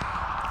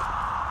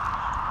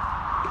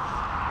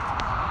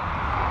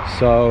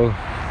 So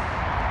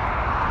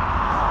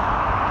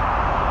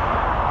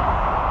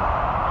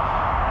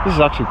this is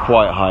actually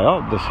quite high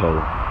up, this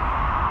hill.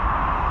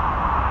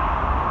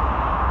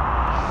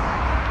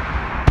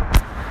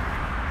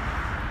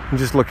 I'm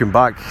just looking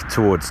back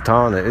towards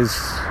town. It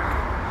is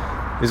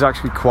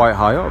actually quite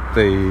high up,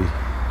 the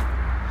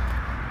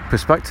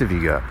perspective you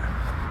get.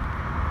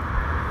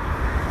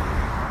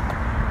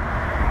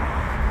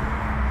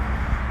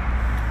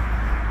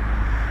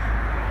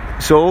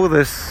 So all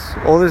this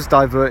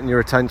diverting your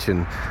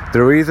attention,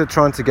 they're either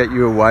trying to get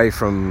you away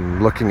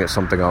from looking at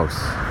something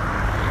else.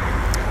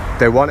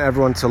 They want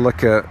everyone to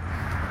look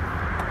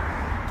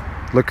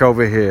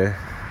over here,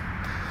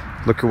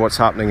 look at what's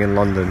happening in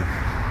London.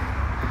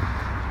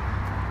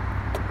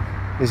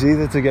 It's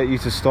either to get you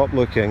to stop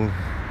looking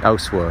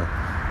elsewhere.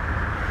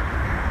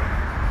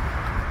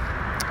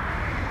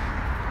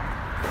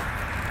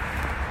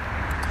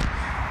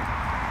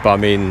 But I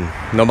mean,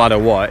 no matter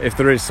what, if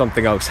there is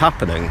something else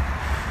happening,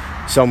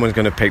 someone's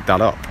going to pick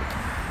that up.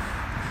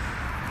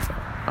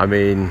 I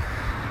mean,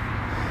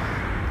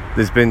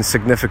 there's been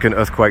significant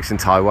earthquakes in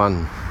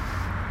Taiwan.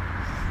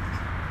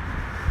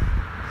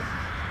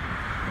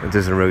 It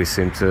doesn't really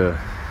seem to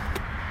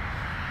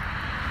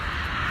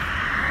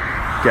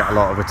get a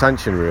lot of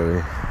attention,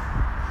 really.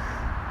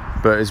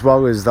 But as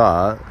well as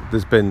that,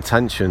 there's been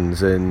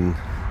tensions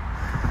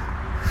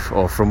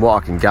or from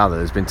what I can gather,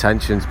 there's been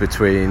tensions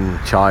between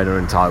China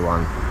and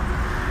Taiwan.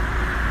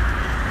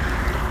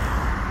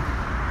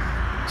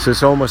 So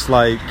it's almost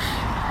like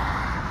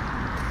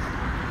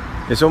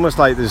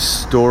there's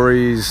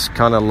stories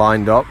kind of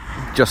lined up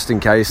just in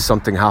case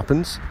something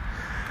happens.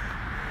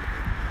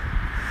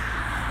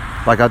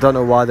 Like, I don't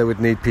know why they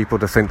would need people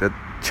to think that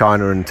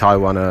China and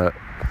Taiwan are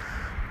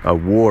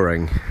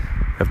warring,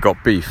 have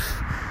got beef,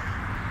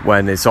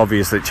 when it's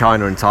obvious that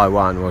China and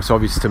Taiwan, well, it's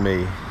obvious to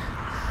me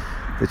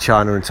that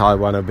China and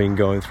Taiwan have been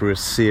going through a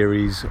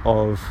series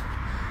of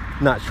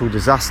natural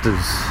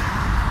disasters.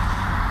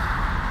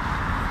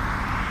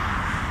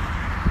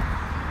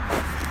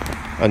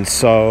 And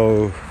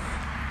so,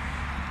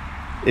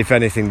 if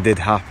anything did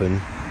happen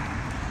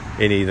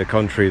in either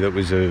country that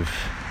was of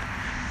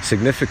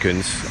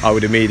significance, I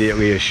would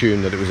immediately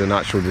assume that it was a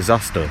natural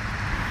disaster.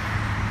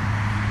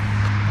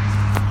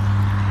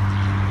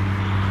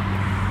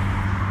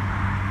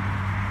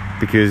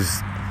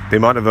 Because the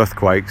amount of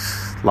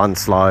earthquakes,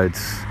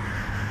 landslides,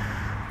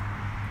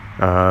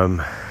 I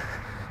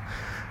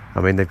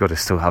mean, they've got to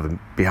still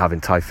be having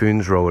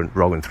typhoons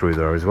rolling through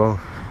there as well.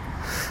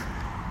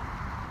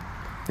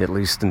 At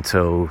least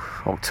until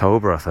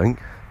October, I think.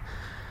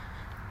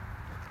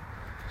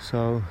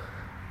 So,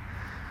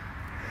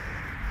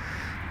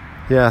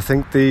 yeah, I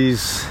think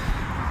these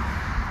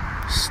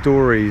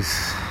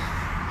stories,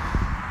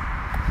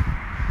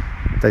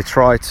 they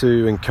try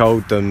to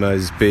encode them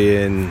as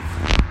being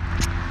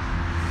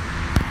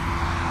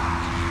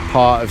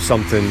part of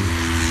something,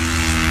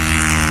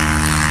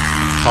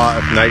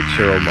 part of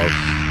nature almost.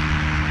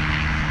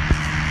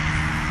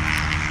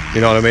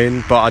 You know what I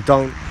mean? But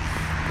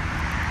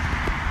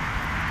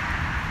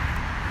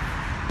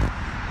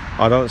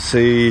I don't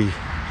see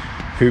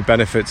who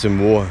benefits in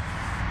war.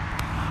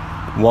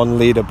 One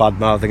leader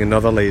bad-mouthing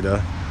another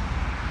leader.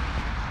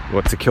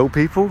 What, to kill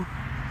people?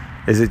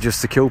 Is it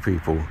just to kill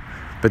people?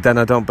 But then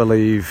I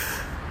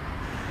believe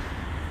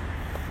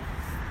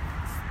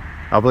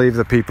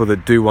the people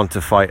that do want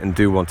to fight and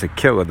do want to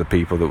kill are the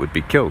people that would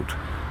be killed.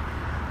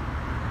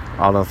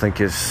 I don't think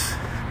it's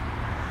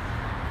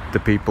the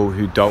people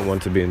who don't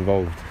want to be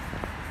involved.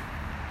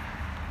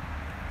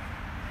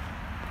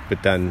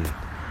 But then,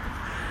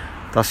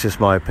 that's just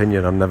my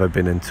opinion. I've never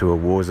been into a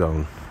war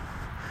zone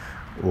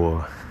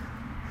or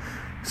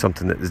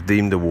something that is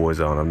deemed a war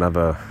zone. I've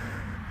never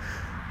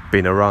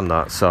been around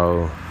that,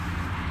 so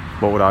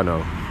what would I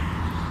know?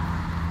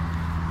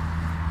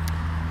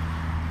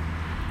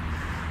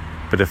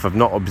 But if I've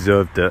not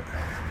observed it,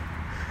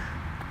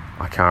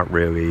 I can't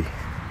really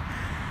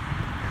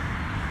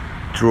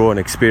draw an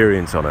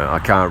experience on it. I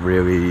can't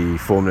really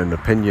form an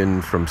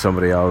opinion from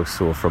somebody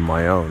else or from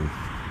my own.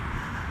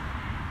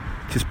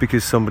 Just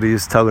because somebody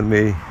is telling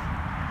me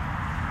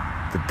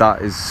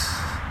that is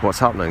what's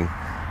happening,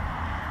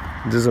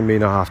 doesn't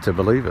mean I have to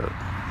believe it.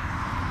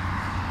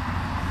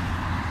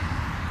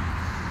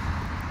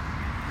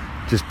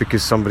 Just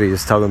because somebody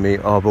is telling me,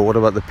 oh, but what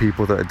about the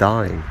people that are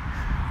dying?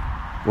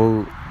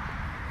 Well,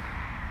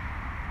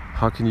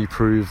 how can you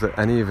prove that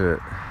any of it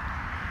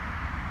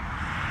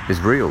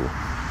is real?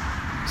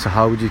 So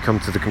how would you come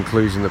to the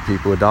conclusion that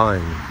people are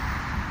dying?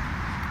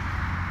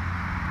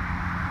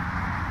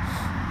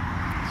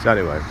 So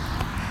anyway,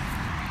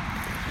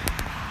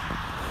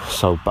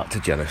 so back to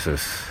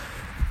Genesis,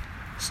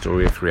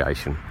 story of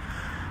creation.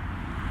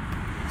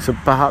 So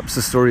perhaps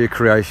the story of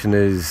creation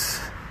is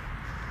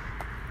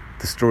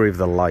the story of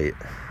the light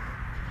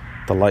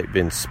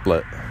being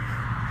split,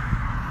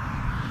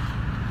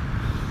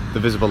 the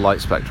visible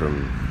light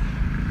spectrum,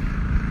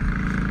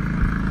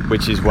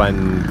 which is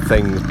when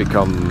things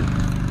become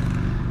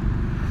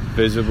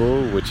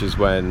visible, which is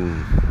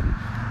when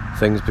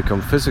things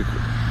become physical.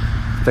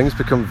 Things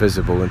become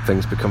visible and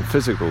things become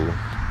physical.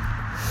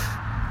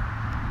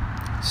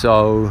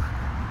 So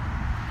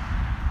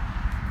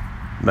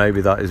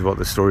maybe that is what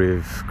the story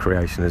of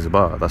creation is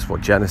about. That's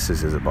what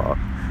Genesis is about.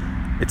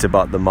 It's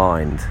about the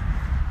mind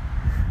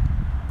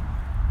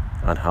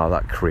and how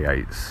that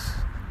creates,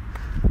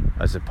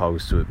 as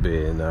opposed to it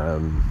being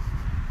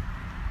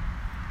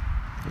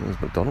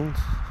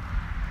McDonald's.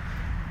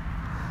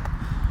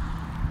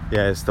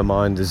 Yeah, it's the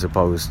mind as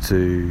opposed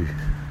to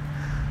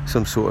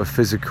some sort of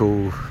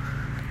physical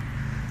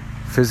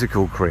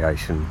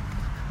creation.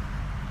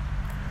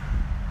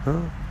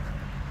 Huh?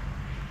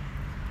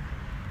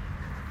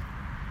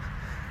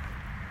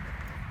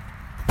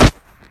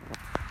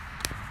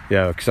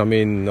 Yeah, because I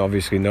mean,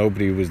 obviously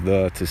nobody was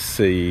there to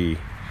see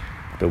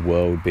the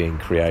world being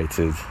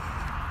created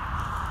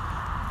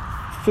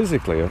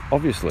physically,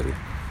 obviously.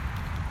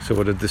 So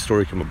what did the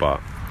story come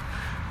about?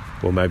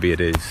 Well, maybe it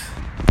is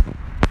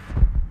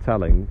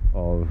telling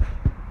of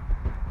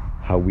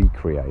how we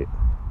create,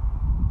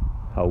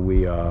 how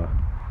we are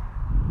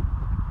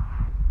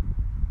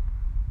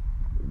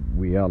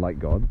like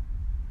God,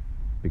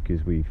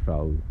 because we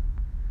fell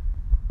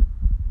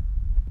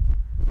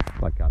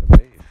like Adam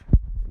and Eve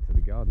into the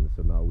garden.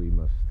 So now we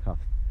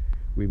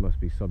must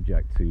be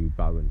subject to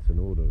balance and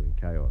order and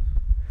chaos,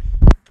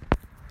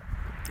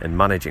 and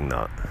managing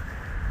that.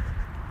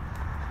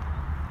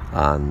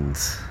 And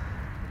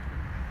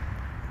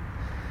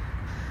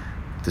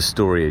the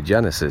story of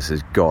Genesis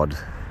is God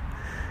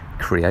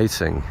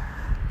creating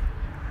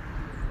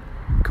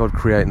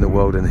the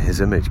world in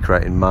His image,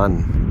 creating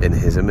man in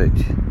His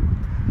image.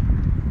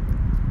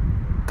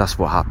 That's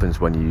what happens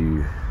when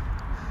you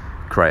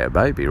create a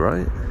baby,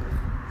 right?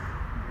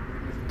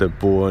 They're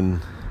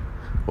born,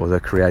 or they're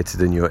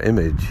created in your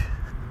image.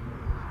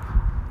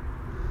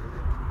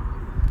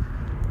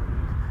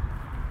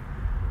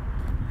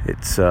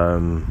 It's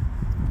the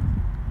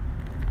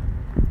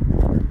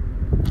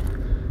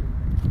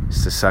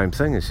same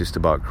thing. It's just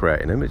about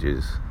creating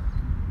images.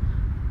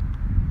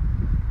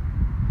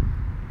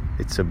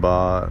 It's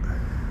about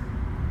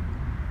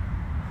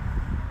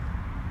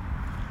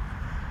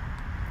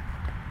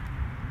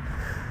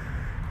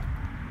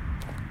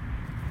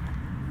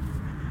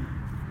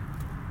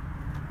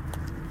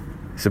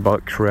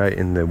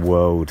creating the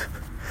world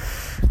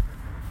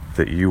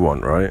that you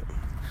want, right?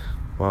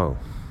 Wow.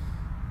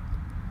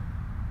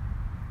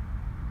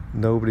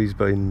 Nobody's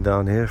been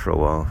down here for a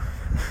while.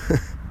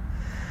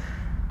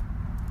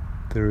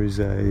 There's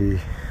a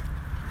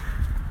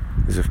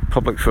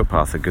public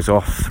footpath that goes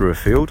off through a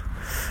field.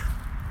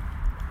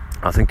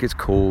 I think it's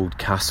called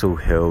Castle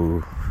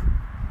Hill.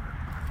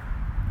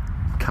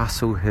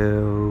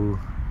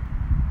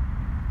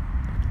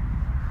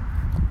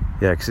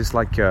 Yeah, because it's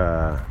like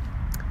a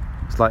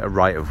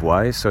right of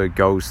way, so it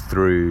goes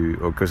through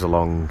or goes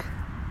along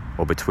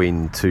or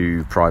between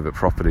two private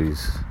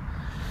properties.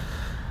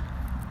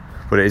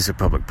 But it is a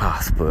public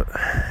path, but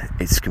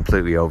it's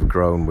completely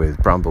overgrown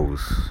with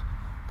brambles.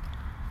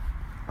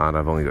 And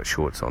I've only got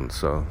shorts on,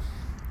 so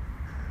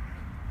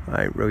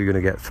I ain't really going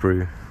to get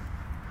through.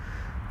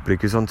 But it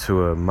goes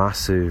onto a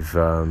massive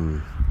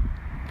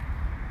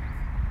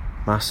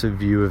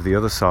view of the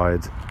other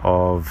side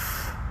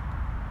of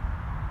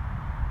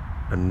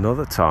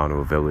another town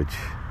or village.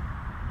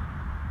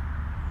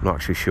 I'm not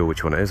actually sure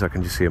which one it is. I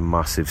can just see a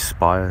massive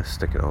spire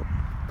sticking up.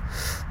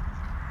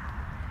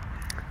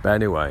 But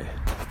anyway,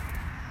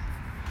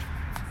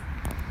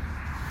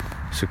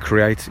 so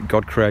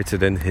God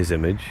created in His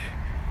image.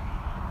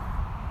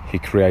 He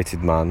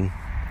created man.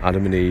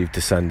 Adam and Eve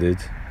descended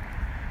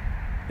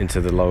into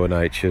the lower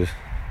nature.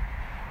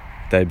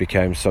 They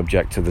became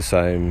subject to the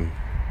same.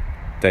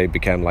 They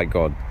became like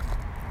God.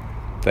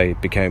 They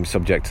became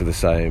subject to the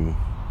same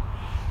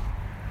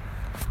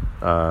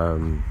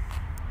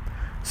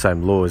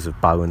laws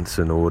of balance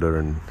and order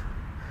and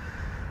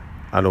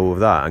all of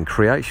that, and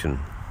creation.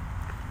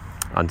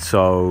 And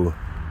so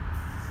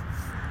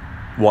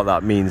what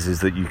that means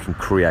is that you can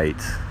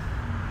create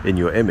in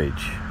your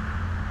image.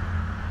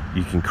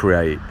 You can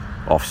create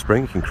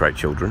offspring, you can create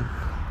children,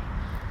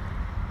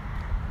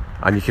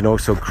 and you can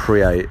also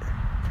create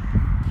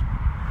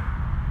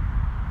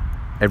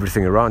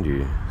everything around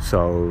you.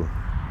 So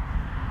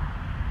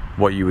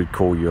what you would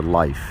call your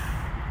life,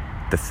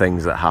 the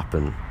things that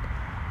happen,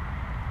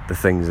 the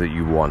things that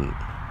you want,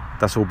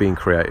 that's all being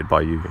created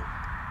by you.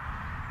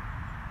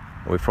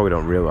 And we probably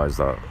don't realize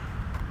that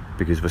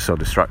because we're so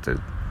distracted.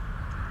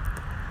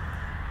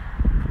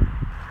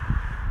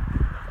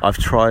 I've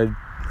tried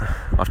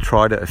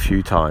it a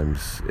few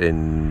times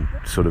in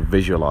sort of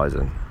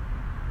visualizing.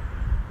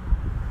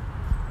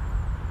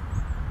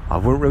 I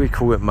wouldn't really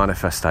call it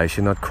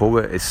manifestation. I'd call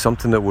it's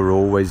something that we're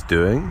always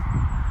doing,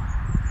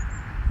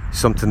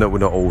 something that we're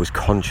not always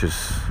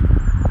conscious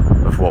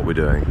of what we're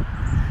doing.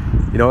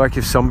 You know, like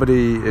if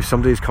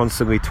somebody's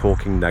constantly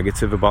talking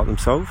negative about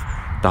themselves,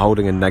 they're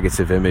holding a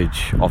negative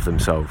image of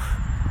themselves.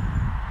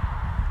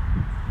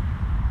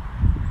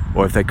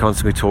 Or if they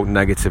constantly talk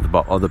negative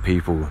about other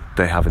people,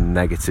 they have a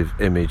negative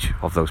image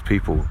of those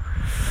people.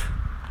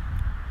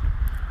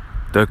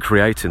 They're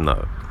creating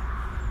that.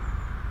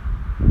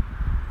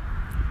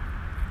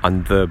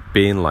 And they're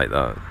being like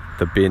that.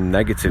 They're being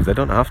negative. They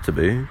don't have to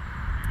be.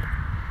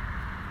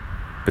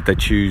 But they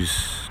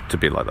choose to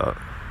be like that.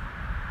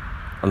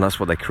 And that's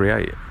what they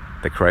create.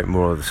 They create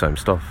more of the same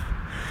stuff.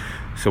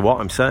 So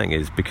what I'm saying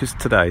is, because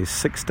today is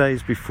 6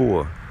 days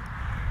before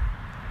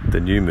the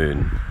new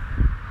moon,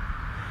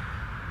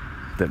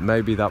 that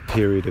maybe that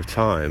period of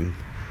time,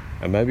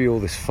 and maybe all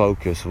this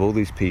focus of all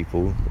these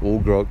people all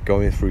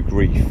going through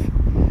grief,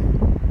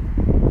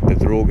 that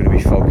they're all going to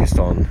be focused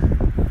on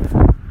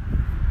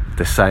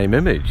the same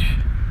image.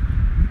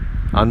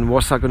 And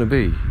what's that going to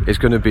be? It's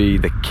going to be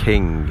the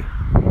king,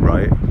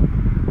 right?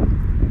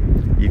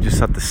 You just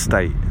had the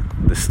state.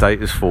 The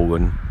state has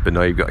fallen, but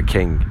now you've got a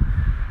king.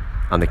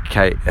 And the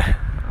cake,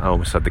 I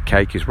almost said the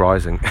cake is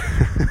rising.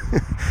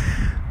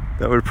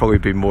 That would probably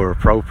be more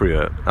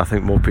appropriate. I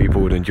think more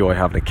people would enjoy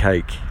having a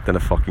cake than a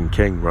fucking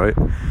king, right?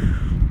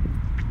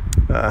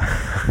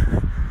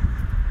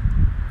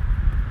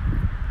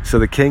 So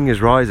the king is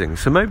rising.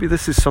 So maybe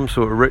this is some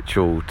sort of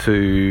ritual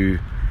to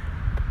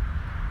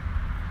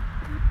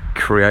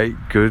create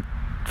good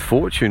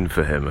fortune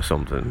for him or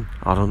something.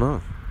 I don't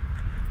know.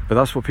 But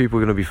that's what people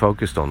are going to be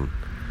focused on.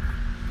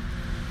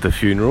 The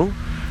funeral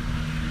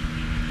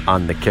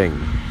and the king.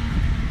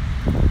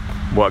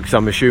 Well, because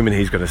I'm assuming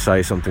he's going to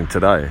say something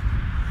today.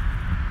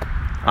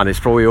 And it's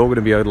probably all going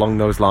to be along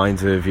those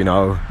lines of, you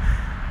know,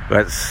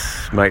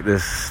 let's make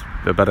this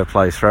a better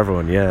place for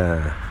everyone.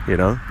 Yeah, you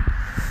know.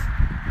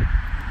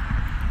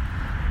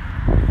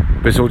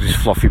 But it's all just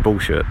fluffy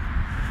bullshit.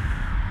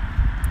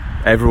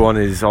 Everyone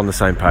is on the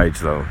same page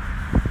though.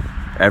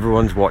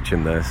 Everyone's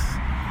watching this.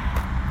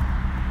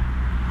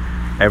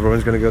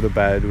 Everyone's going to go to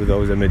bed with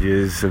those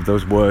images of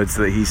those words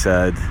that he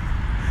said,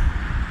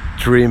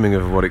 dreaming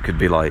of what it could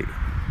be like.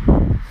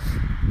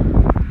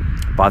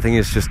 But I think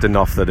it's just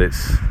enough that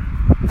it's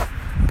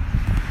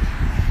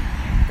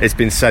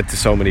been said to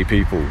so many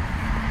people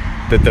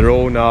that they're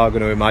all now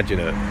going to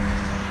imagine it.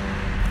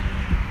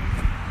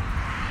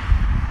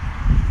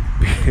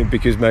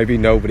 Because maybe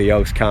nobody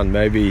else can.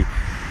 Maybe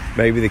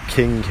the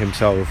king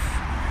himself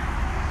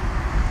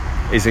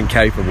is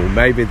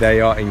incapable.Maybe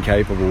they are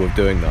incapable of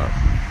doing that.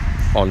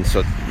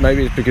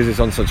 Maybe it's because it's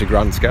on such a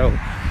grand scale.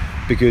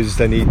 Because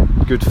they need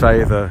good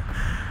favour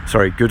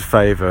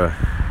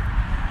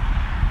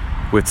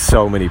with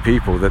so many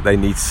people, that they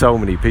need so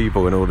many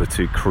people in order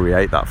to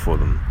create that for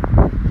them.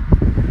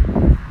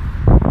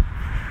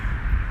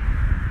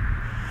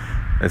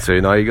 And so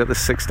now you got the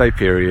 6 day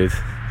period,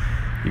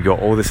 you got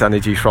all this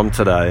energy from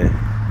today,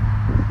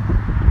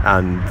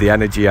 and the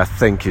energy, I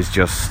think, is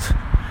just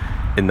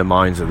in the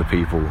minds of the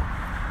people.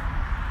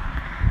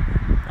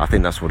 I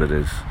think that's what it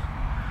is.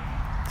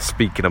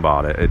 Speaking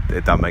about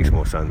it, that makes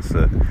more sense,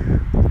 that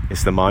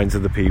it's the minds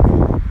of the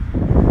people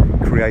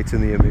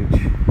creating the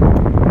image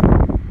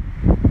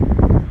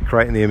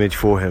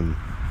for him,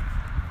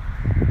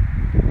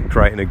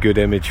 creating a good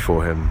image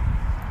for him,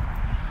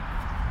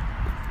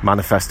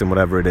 manifesting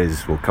whatever it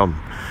is will come.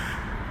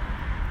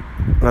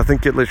 And I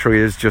think it literally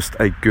is just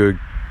a good,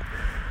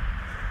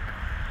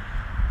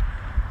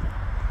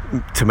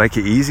 to make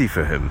it easy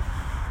for him.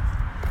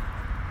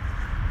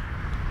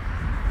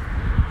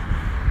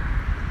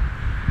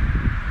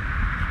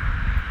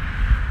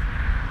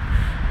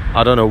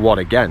 I don't know what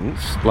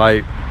against,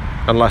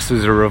 unless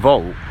there's a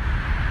revolt.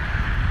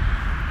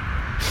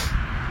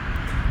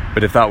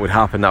 But if that would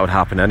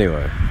happen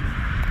anyway.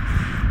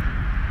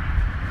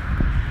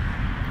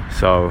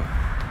 So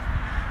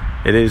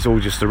it is all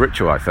just a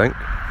ritual, I think.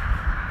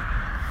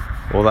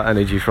 All that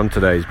energy from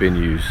today is being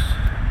used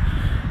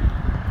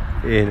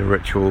in a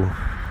ritual,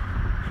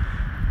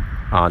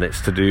 and it's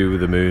to do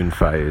with the moon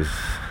phase,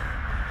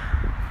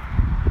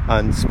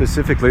 and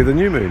specifically the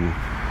new moon.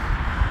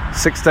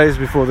 6 days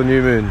before the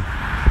new moon.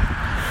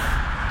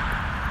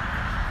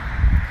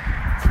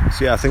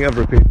 So yeah, I think I've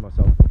repeated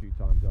myself a few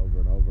times over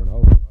and over and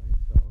over, right?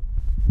 So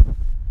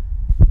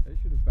they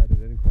should have bedded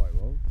in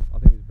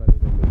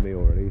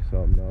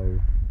so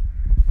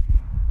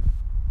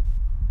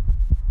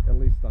at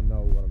least I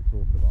know what I'm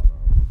talking about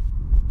now.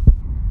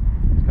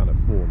 It's kind of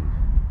formed,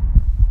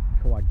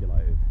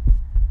 coagulated.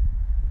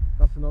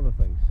 That's another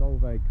thing,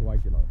 solve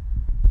coagula.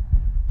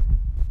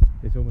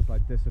 It's almost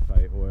like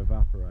dissipate or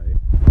evaporate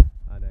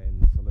and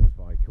then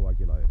solidify,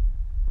 coagulate.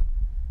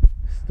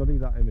 Study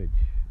that image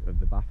of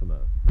the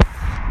Baphomet.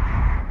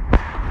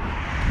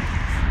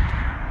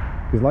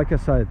 Because like I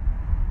said,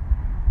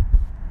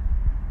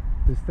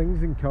 there's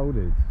things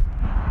encoded,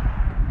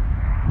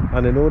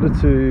 and in order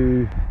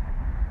to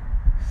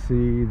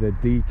see the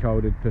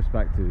decoded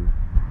perspective,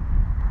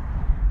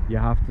 you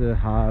have to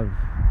have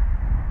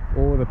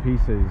all the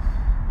pieces.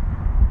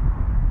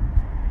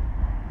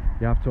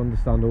 You have to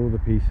understand all the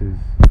pieces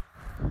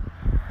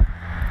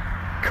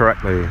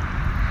correctly,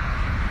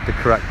 the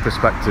correct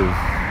perspective,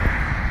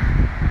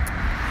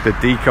 the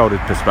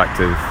decoded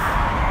perspective.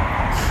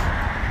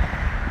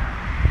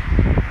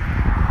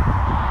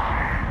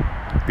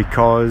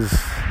 Because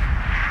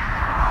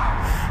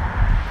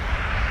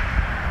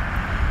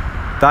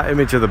that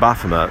image of the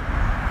Baphomet,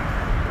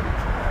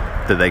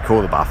 that they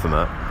call the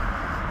Baphomet,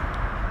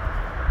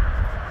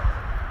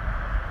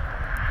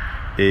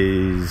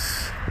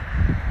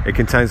 it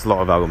contains a lot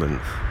of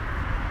elements.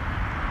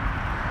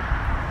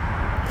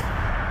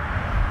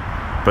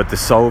 But the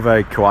solve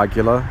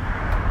coagula,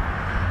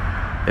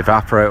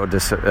 evaporate or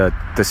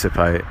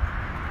dissipate,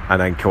 and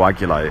then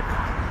coagulate.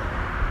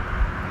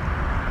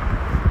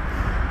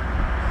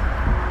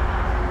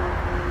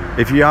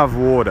 If you have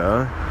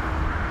water,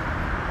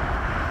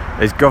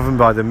 it's governed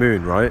by the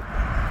moon, right?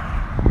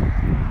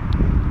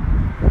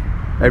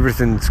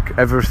 Everything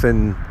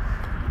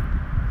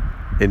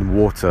in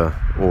water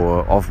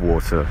or of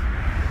water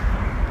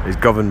is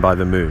governed by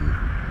the moon.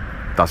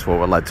 That's what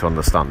we're led to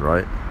understand,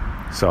 right?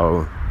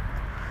 So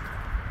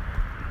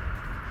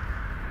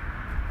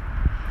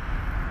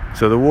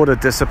the water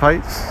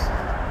dissipates,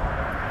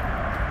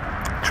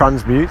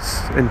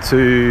 transmutes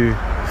into,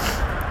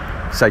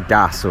 say,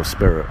 gas or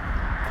spirit.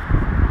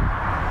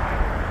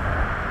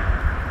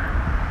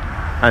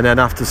 And then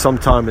after some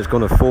time it's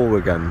going to fall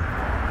again.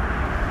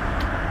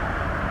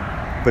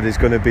 But it's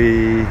going to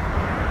be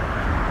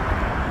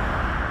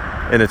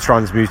in a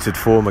transmuted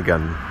form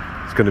again.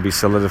 It's going to be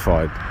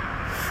solidified.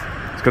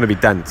 It's going to be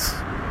dense.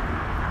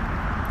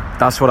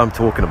 That's what I'm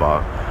talking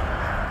about.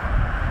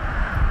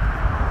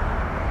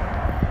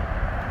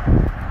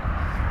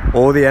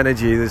 All the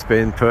energy that's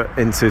been put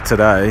into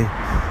today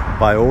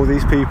by all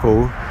these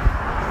people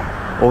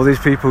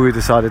who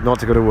decided not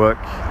to go to work,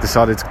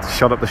 decided to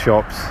shut up the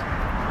shops.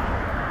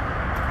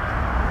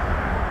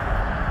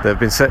 They've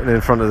been sitting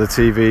in front of the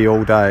TV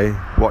all day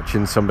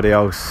watching somebody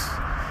else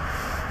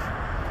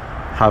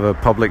have a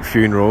public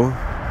funeral.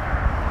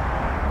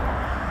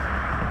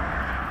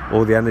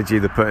 All the energy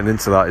they're putting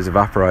into that is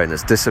evaporating,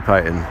 it's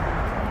dissipating.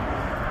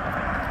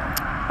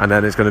 And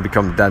then it's going to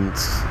become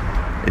dense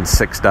in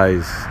 6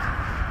 days,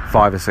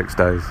 5 or 6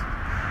 days.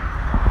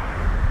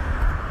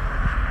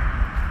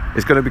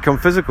 It's going to become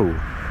physical.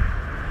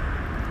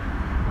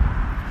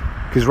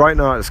 Because right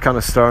now it's kind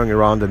of stirring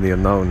around in the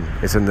unknown.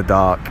 It's in the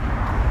dark.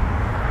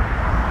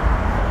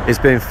 It's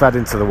being fed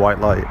into the white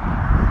light,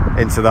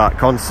 into that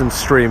constant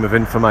stream of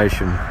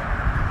information,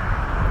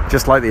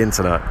 just like the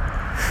internet.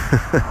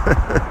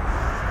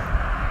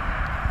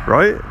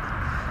 Right?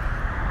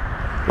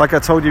 Like I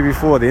told you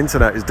before, the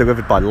internet is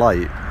delivered by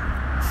light,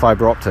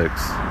 fiber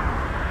optics.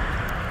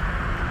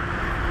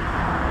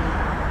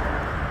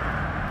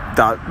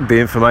 That the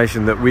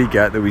information that we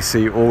get, that we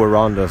see all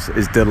around us,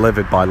 is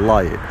delivered by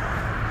light,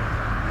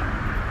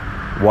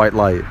 white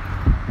light,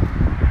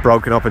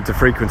 broken up into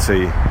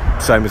frequency.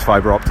 Same as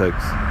fiber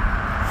optics.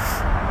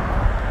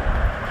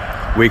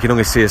 We can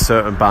only see a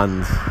certain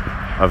band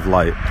of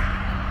light.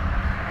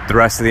 The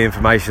rest of the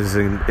information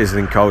is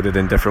encoded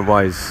in different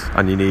ways,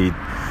 and you need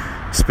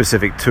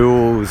specific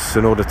tools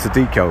in order to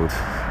decode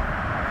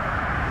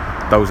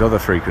those other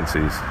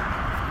frequencies.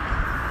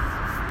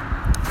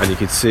 And you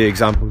can see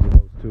examples of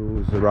those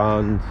tools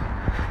around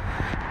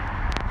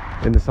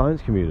in the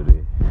science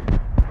community.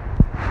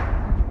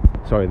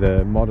 Sorry,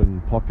 the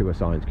modern popular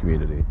science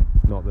community,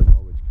 not the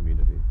knowledge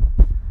community.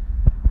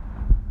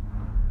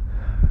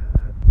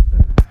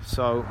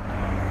 So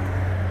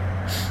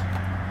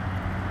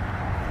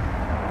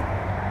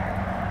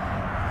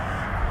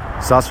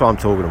that's what I'm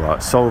talking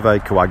about. Solve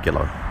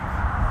coagula.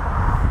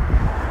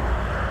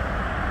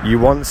 You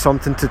want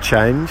something to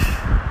change.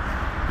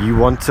 You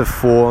want to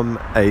form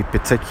a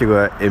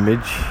particular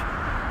image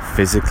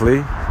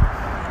physically.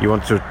 You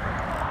want to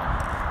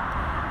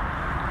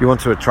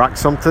attract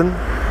something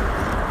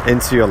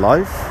into your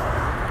life.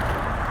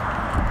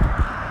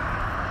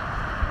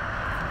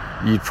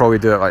 You'd probably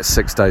do it like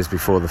 6 days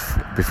before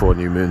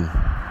new moon,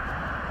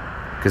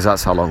 because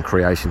that's how long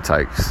creation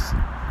takes.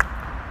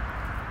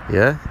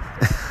 Yeah.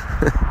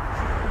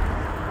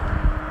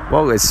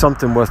 Well, it's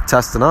something worth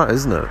testing out,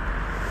 isn't it?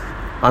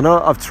 I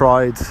know I've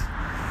tried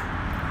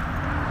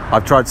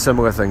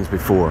similar things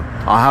before.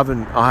 I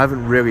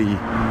haven't really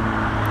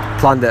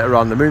planned it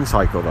around the moon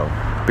cycle though,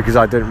 because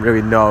I didn't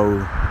really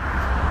know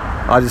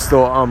I just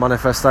thought, oh,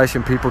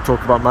 manifestation, people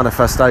talk about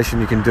manifestation,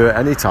 you can do it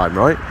anytime,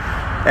 right?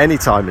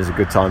 Anytime is a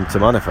good time to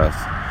manifest.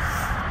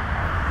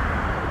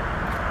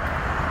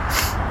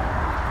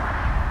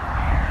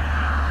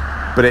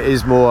 But it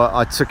is more,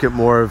 I took it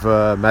more of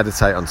a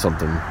meditate on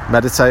something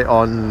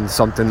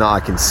that I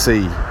can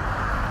see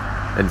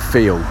and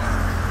feel.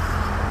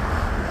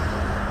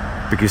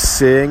 Because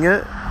seeing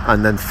it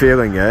and then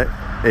feeling it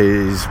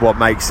is what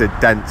makes it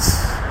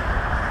dense.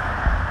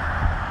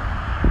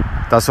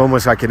 That's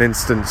almost like an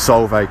instant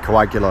solve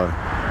coagulo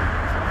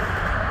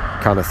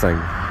kind of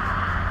thing.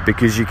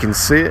 Because you can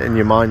see it in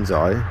your mind's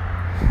eye,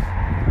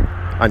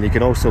 and you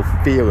can also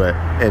feel it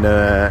in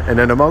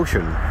an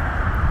emotion.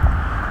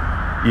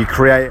 You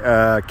create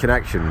a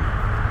connection,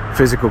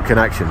 physical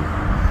connection.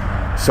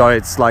 So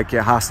it's like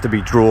it has to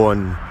be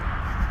drawn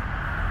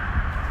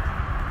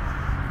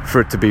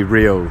for it to be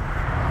real.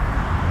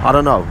 I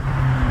don't know.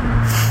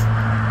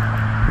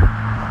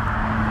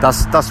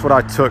 That's what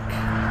I took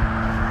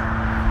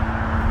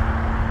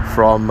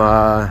from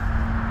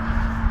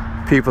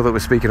people that were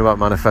speaking about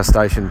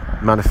manifestation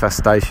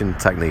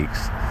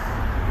techniques.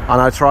 And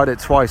I tried it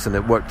twice and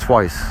it worked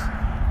twice.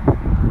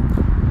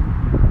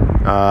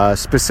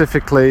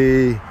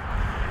 Specifically,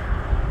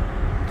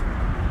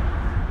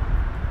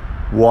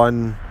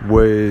 one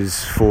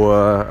was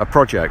for a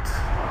project.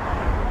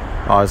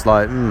 I was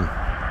like,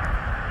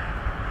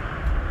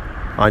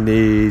 I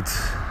needed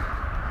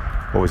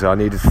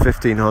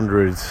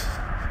 1,500.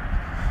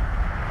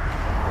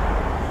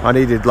 I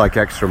needed like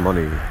extra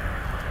money.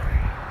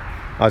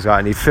 I was like,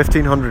 I need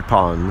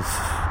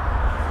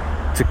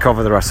 £1,500 to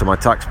cover the rest of my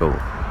tax bill.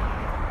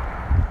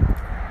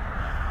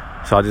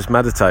 So I just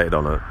meditated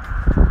on it,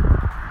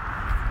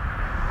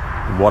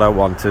 what I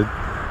wanted,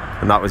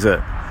 and that was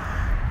it.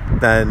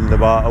 Then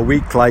about a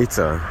week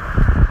later,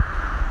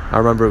 I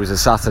remember it was a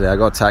Saturday, I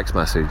got a text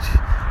message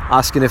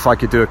asking if I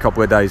could do a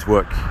couple of days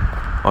work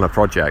on a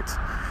project.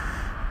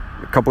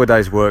 A couple of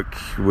days work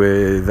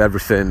with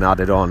everything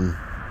added on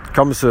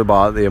comes to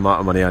about the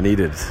amount of money I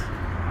needed.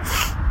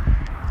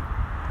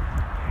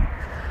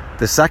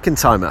 The second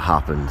time it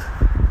happened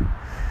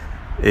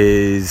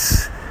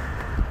is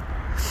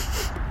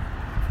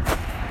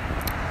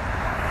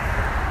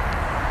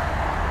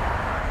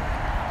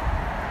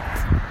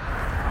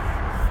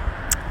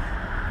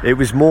it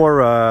was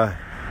more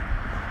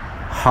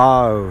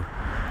how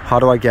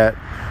do I get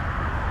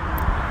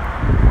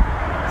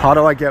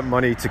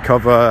money to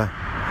cover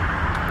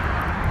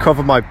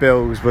my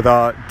bills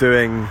without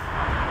doing.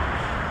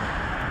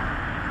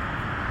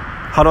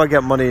 How do I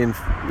get money and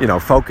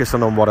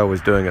focusing on what I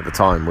was doing at the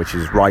time, which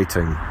is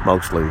writing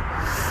mostly,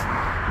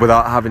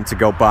 without having to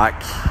go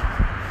back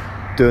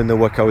doing the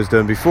work I was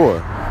doing before,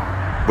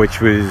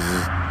 which was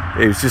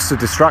just a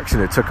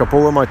distraction. It took up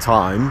all of my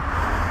time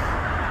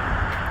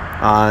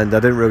and I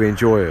didn't really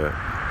enjoy it.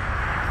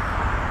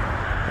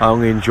 I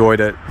only enjoyed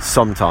it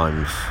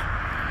sometimes,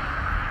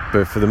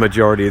 but for the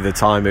majority of the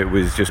time it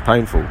was just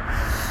painful.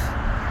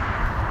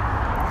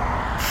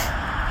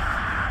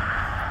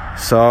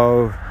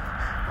 So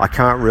I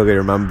can't really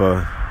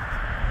remember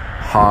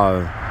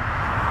how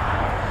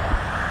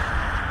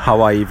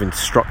I even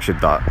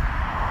structured that.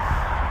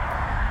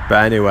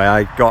 But anyway,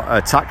 I got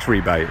a tax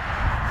rebate,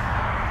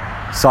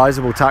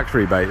 sizable tax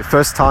rebate, the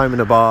first time in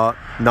about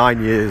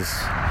 9 years.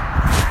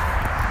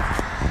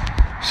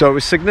 So it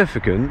was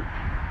significant,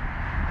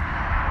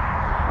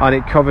 and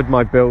it covered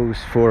my bills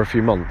for a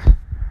few months.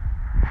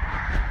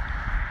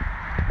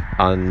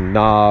 And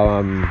now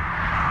I'm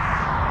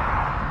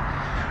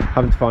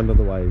having to find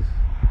other ways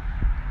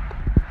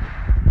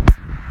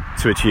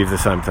to achieve the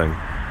same thing.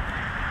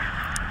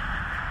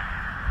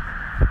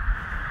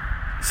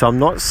 So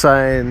I'm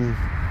saying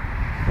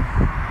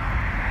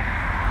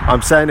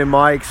in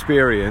my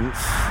experience,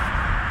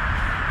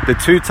 the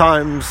two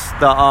times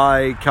that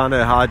I kind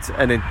of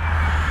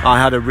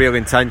had a real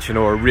intention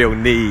or a real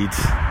need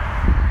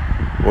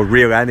or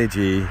real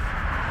energy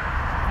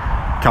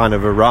kind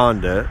of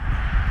around it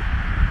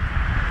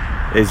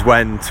is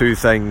when two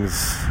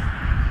things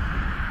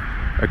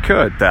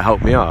occurred that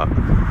helped me out.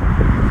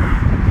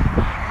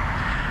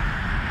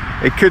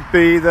 It could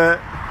be that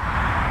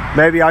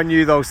maybe I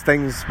knew those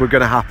things were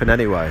going to happen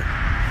anyway,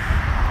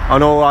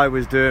 and all I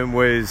was doing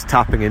was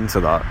tapping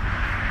into that,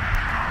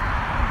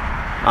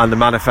 and the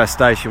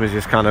manifestation was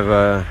just kind of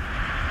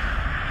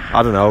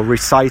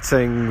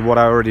reciting what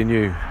I already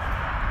knew.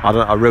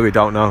 I really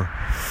don't know.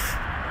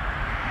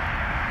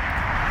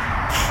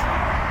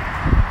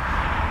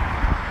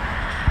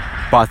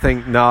 But I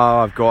think now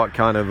I've got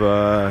kind of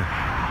a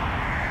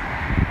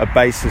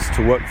basis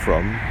to work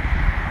from.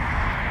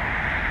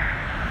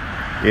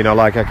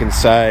 Like I can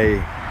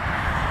say,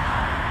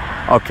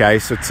 okay,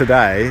 so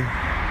today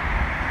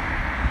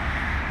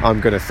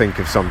I'm going to think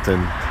of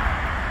something.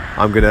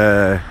 I'm going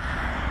to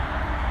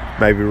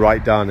maybe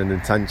write down an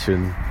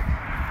intention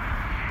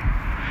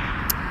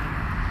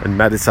and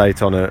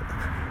meditate on it.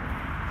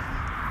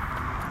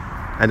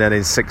 And then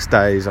in 6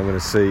 days I'm going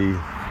to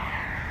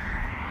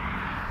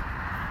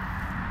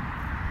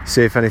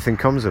see if anything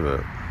comes of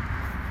it.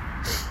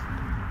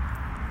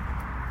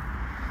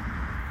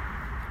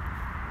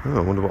 Oh,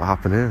 I wonder what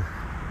happened here.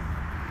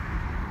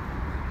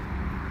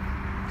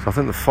 So I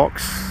think the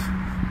fox,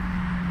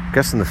 I'm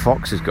guessing the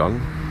fox is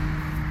gone.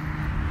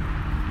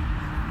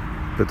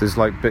 But there's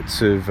like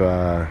bits of,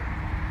 what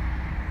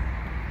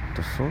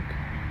the fuck?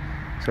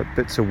 It's like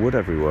bits of wood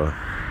everywhere.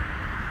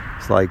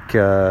 It's like,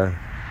 so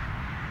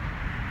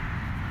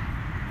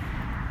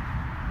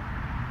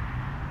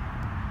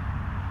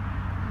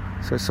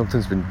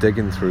something's been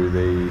digging through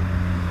the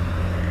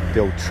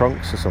old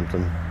trunks or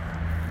something.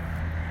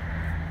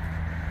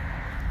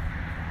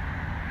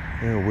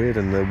 Yeah, weird,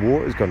 and the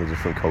water's gone a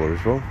different colour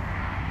as well.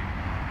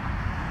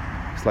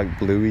 It's like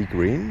bluey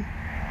green.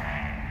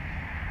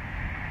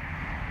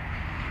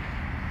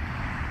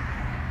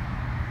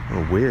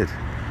 Oh, weird.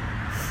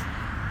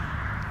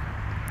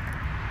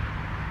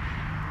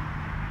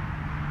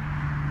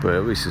 But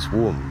at least it's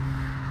warm.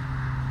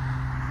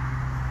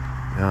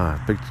 Yeah,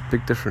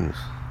 big difference.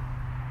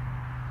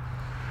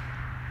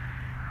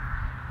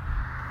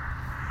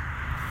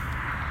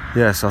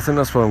 Yeah, so I think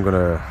that's what I'm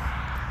gonna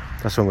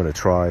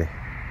try.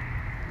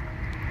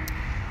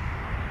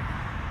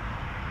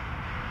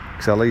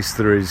 Because at least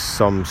there is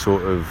some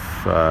sort of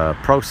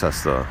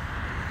process there.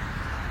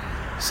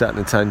 Setting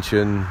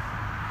attention.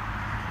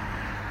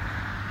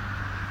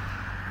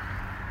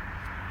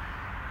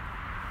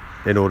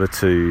 In order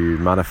to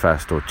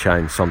manifest or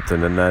change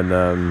something, and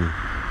then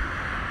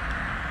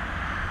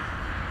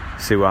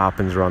see what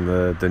happens around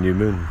the new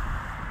moon.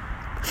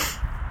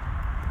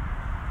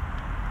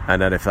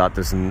 And then if that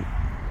doesn't,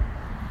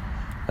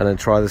 and then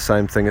try the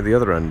same thing at the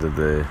other end of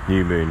the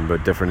new moon,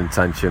 but different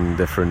intention,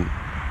 different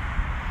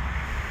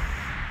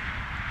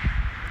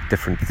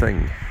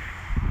thing.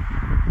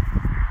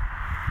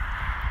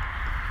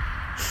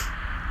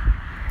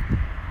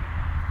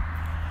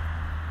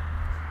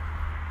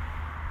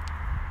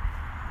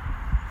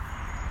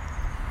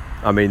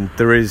 I mean,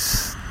 there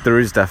is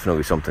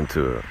definitely something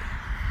to it,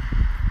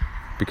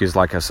 because,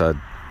 like I said,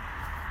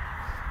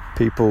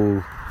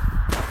 people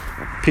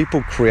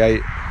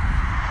create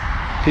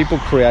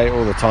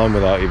all the time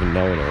without even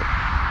knowing it.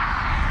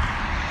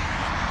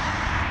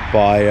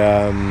 By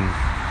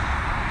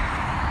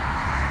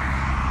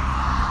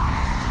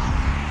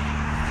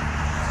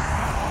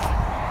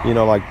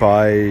like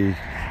by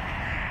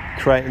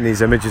creating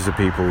these images of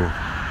people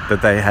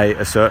that they hate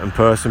a certain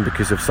person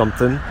because of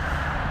something.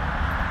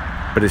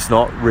 But it's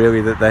not really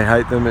that they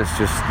hate them, it's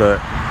just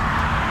that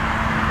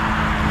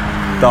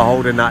they're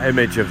holding that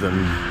image of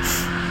them.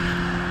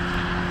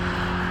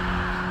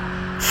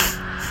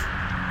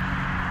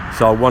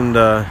 So I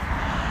wonder,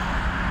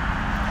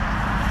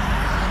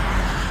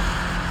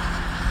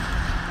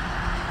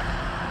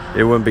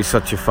 it wouldn't be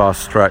such a far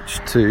stretch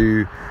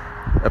to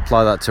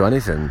apply that to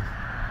anything.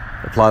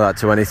 Apply that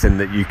to anything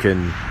that you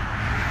can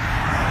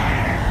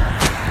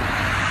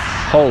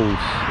hold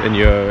in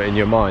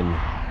your mind.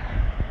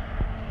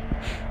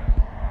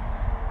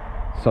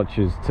 Such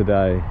as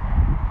today,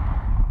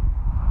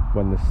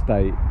 when the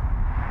state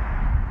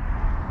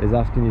is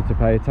asking you to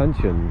pay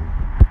attention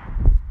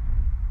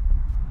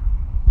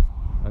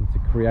and to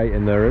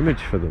creating their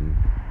image for them,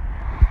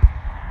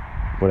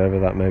 whatever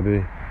that may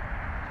be.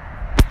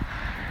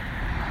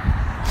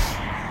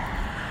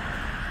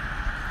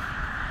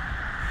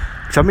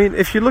 So, I mean,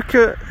 if you look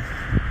at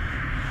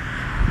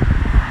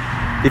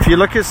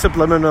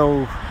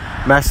subliminal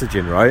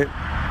messaging, right?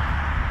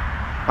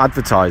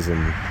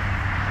 Advertising.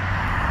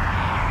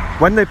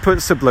 When they put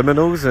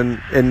subliminals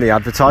in the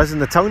advertising,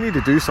 they're telling you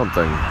to do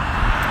something.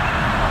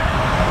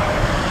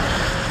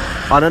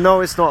 And I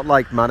know it's not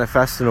like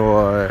manifesting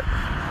or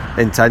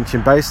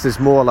intention based. It's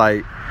more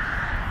like,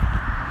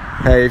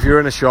 hey, if you're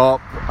in a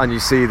shop and you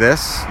see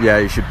this, yeah,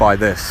 you should buy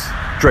this.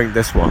 Drink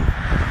this one.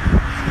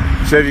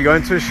 So if you go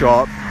into a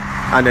shop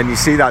and then you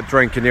see that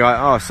drink and you're like,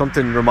 oh,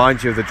 something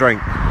reminds you of the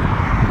drink.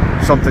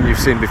 Something you've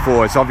seen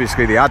before. It's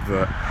obviously the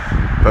advert,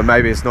 but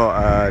maybe it's not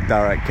a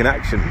direct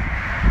connection.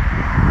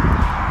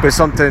 But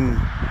something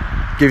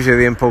gives you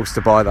the impulse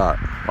to buy that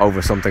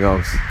over something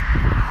else.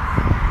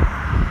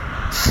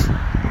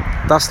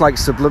 That's like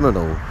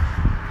subliminal.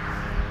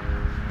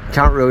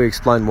 Can't really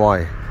explain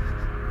why.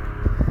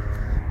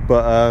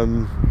 But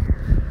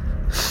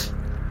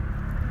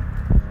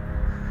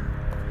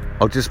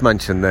I'll just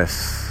mention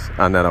this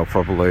and then I'll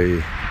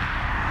probably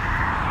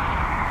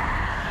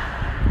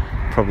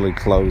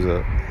close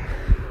it.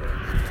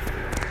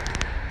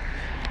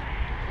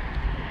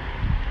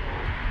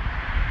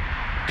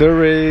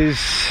 There is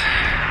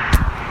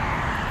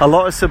a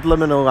lot of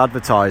subliminal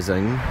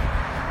advertising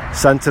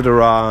centered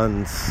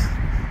around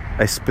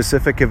a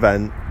specific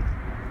event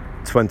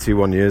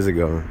 21 years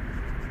ago.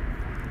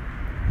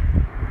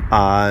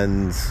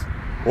 And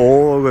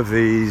all of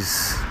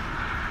these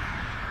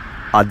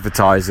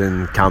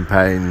advertising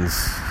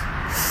campaigns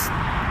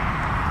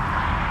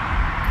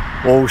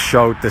all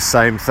showed the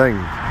same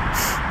thing.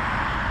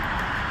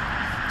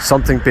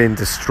 Something being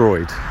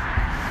destroyed.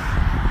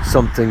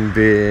 Something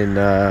being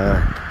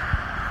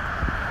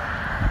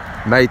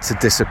made to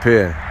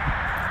disappear.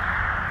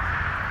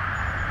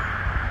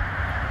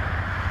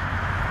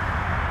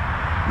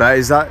 Now,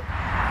 is that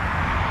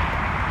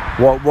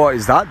What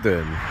is that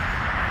doing?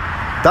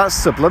 That's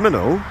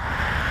subliminal,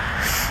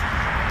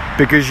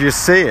 because you're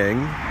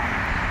seeing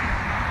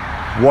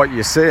what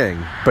you're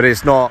seeing, but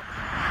it's not.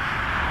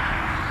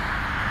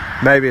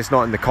 Maybe it's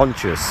not in the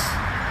conscious,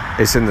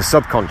 it's in the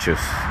subconscious.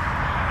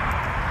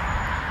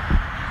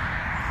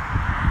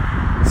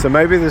 So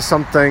maybe there's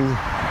something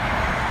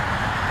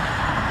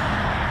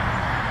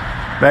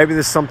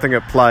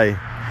at play.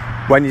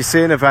 When you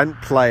see an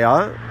event play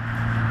out,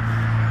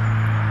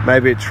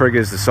 maybe it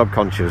triggers the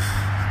subconscious.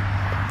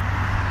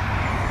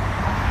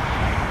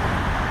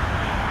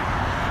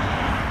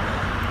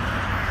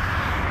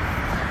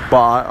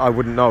 But I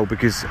wouldn't know,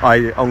 because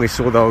I only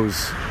saw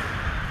those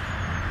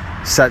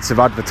sets of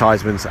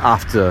advertisements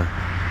after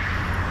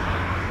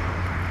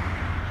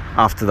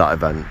that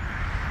event.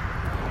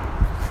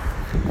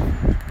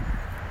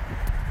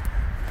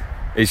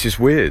 It's just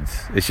weird.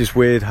 It's just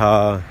weird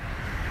how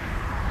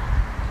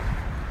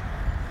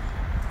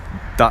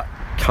that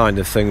kind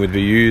of thing would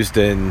be used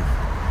in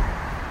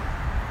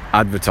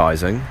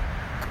advertising,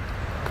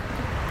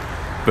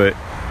 but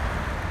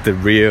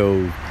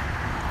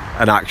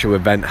an actual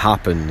event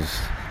happens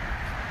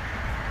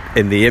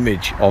in the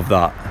image of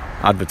that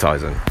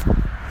advertising.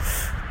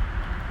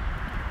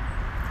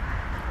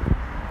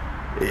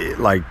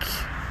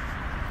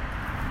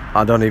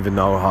 I don't even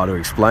know how to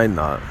explain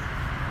that.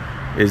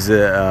 Is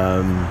it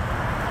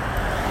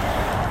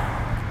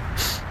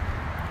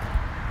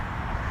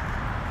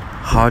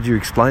how do you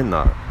explain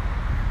that?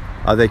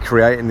 Are they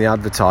creating the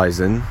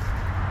advertising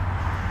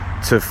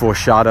to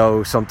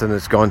foreshadow something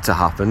that's going to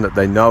happen, that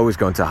they know is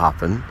going to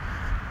happen?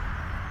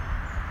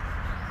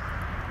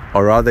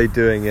 Or are they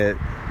doing it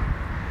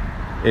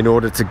in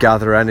order to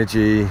gather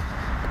energy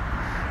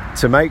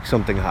to make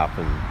something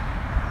happen?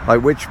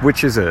 Like,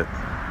 which is it?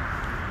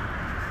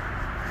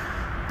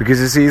 Because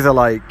it's either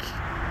like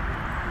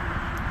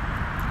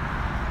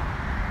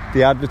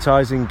the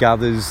advertising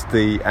gathers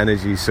the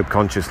energy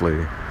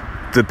subconsciously.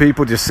 The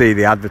people just see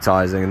the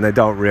advertising and they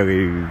don't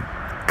really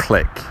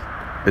click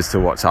as to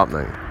what's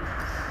happening.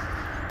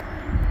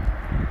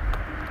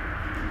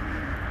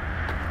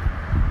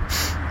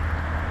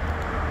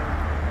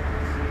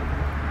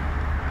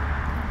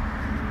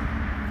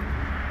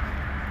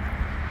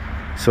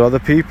 So are the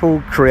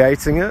people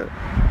creating it?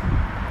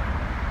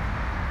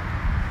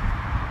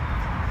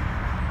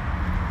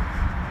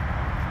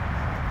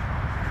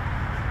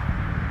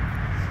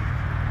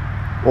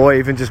 Or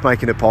even just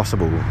making it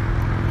possible?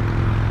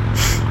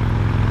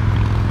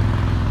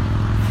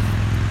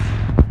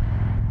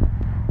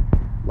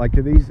 Like,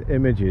 are these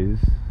images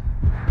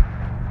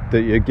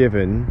that you're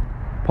given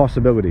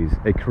possibilities?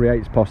 It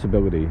creates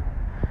possibility.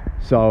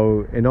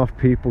 So enough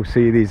people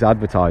see these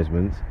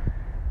advertisements,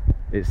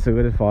 it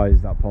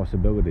solidifies that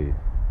possibility.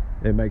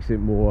 It makes it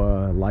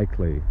more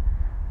likely,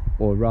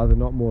 or rather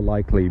not more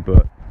likely,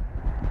 but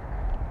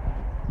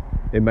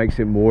it makes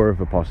it more of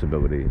a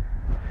possibility.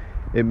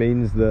 It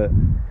means that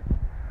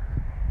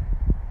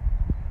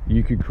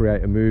you could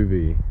create a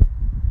movie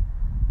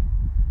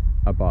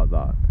about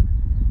that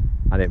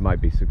and it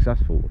might be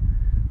successful,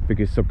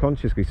 because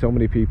subconsciously so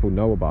many people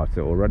know about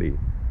it already.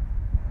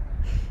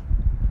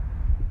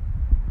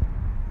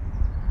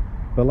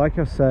 But like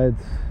I said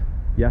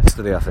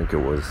yesterday, I think it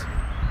was,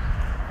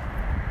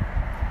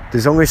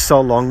 there's only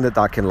so long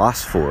that can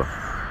last for.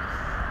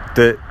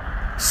 That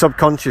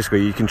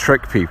subconsciously you can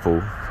trick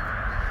people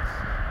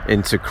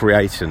into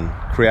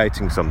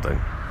creating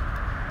something.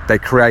 They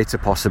create a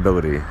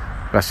possibility.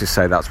 Let's just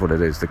say that's what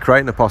it is. They're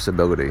creating a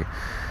possibility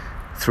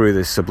through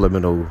this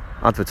subliminal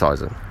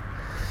advertising.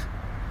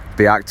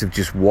 The act of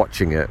just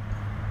watching it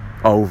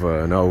over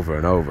and over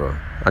and over.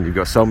 And you've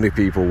got so many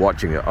people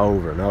watching it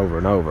over and over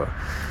and over.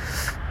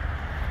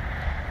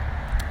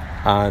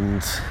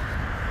 And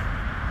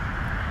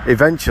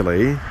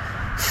eventually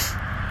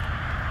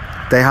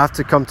they have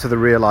to come to the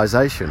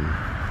realization.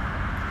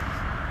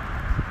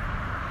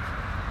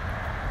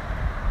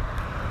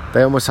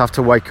 They almost have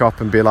to wake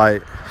up and be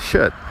like,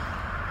 shit,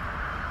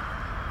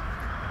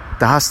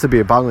 there has to be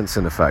a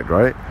balancing effect,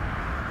 right?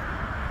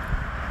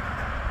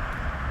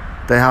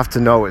 They have to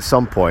know at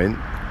some point,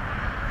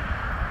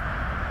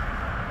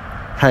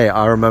 hey,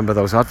 I remember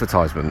those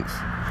advertisements.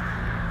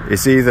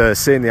 It's either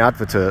seeing the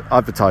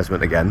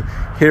advertisement again,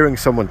 hearing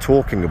someone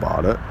talking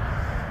about it,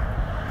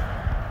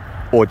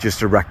 or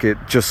just a record,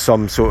 just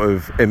some sort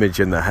of image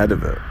in the head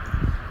of it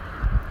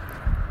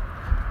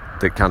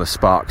that kind of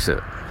sparks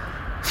it.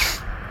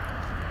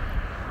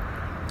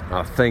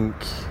 I think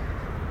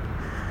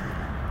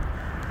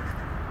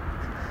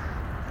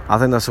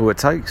that's all it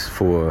takes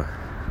for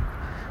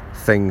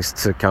things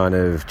to kind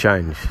of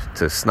change,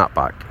 to snap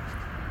back.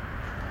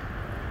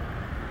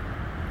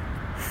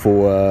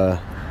 For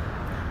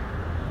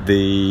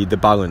the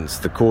balance,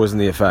 the cause and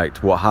the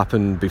effect, what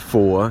happened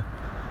before,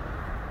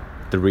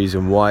 the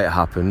reason why it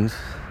happened,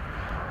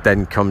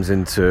 then comes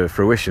into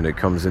fruition, it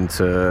comes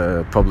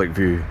into public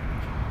view.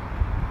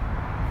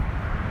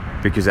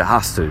 Because it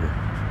has to.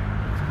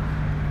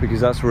 Because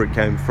that's where it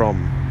came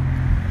from.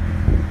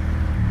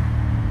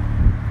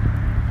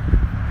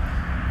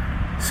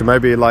 So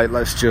maybe like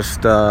let's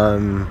just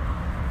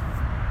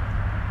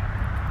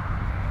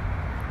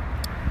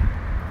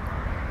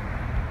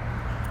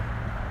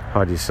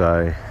how do you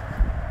say,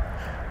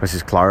 let's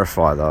just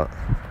clarify that.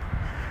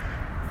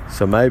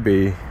 So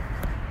maybe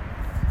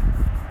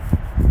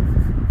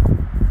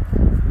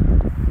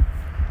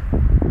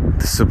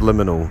the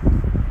subliminal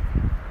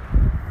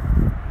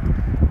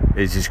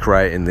is just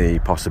creating the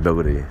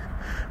possibility,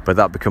 but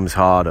that becomes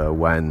harder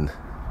when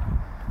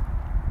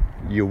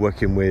you're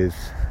working with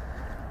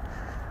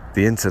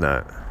the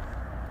internet,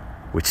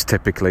 which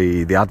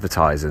typically the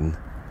advertising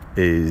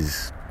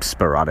is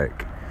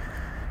sporadic.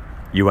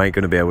 You ain't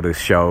going to be able to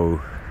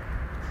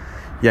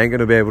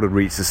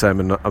reach the same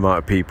amount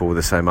of people with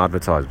the same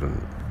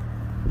advertisement.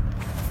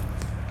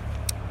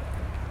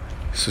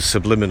 So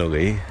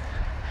subliminally,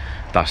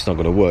 that's not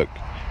going to work.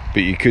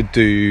 But you could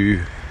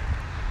do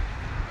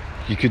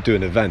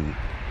an event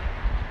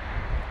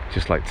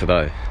just like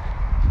today,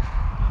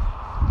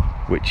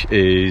 which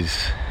is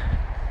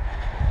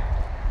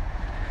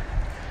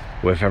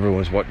where if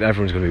everyone's going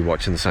to be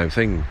watching the same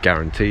thing,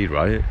 guaranteed,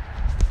 right?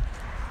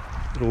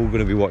 They're all going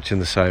to be watching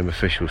the same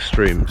official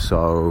stream,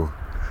 so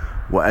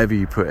whatever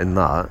you put in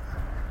that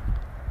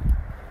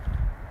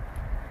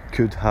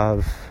could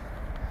have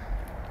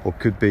or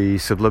could be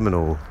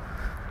subliminal.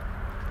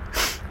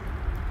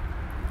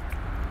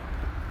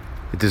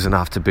 It doesn't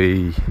have to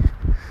be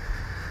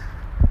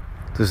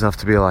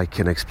like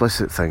an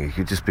explicit thing. It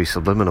could just be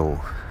subliminal.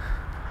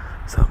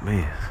 Is that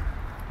me?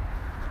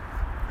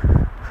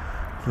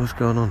 What's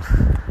going on?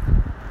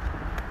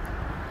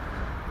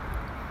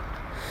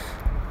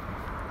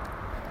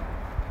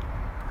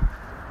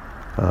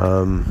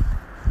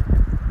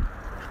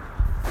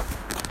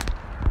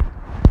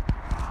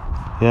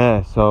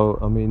 Yeah, so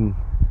I mean,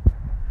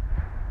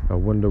 I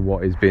wonder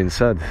what is being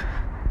said,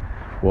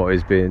 what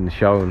is being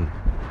shown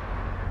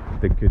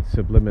that could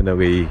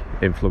subliminally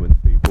influence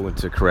people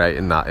into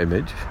creating that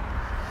image,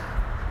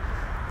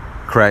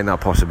 creating that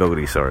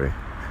possibility, sorry.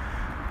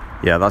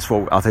 Yeah,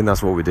 I think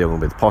that's what we're dealing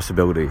with,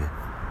 possibility.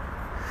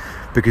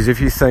 Because if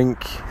you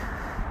think,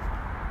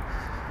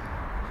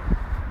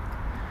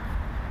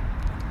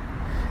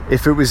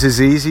 if it was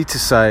as easy to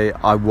say,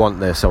 I want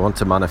this, I want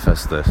to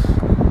manifest this,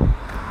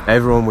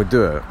 everyone would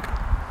do it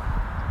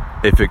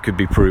if it could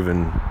be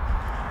proven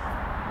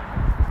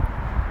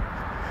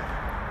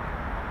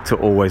to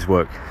always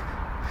work.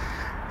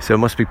 So it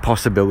must be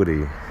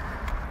possibility,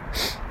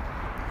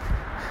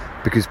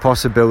 because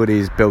possibility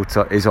is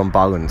on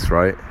balance,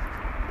 right?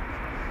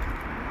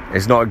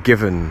 It's not a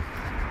given.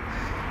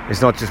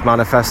 It's not just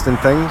manifesting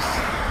things.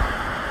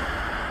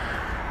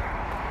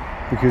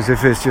 Because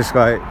if it's just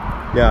like,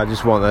 yeah, I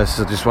just want this,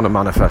 I just want to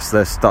manifest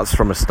this, that's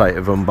from a state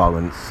of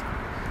imbalance.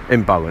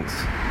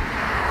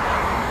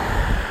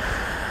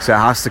 So it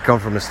has to come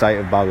from a state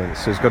of balance.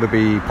 So it's got to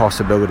be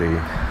possibility.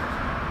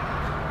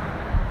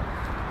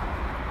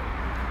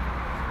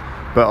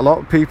 But a lot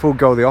of people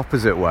go the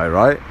opposite way,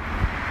 right?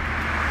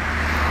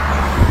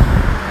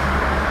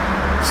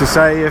 So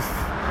say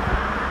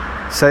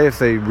if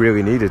they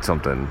really needed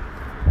something,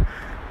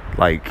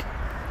 like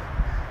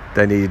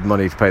they need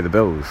money to pay the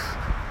bills,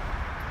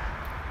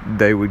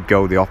 they would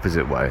go the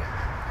opposite way.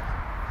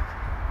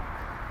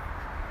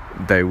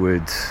 They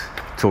would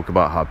talk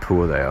about how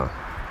poor they are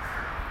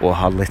or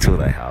how little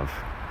they have,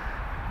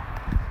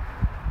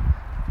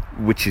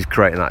 which is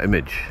creating that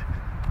image.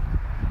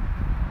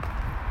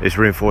 It's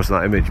reinforcing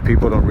that image.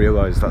 People don't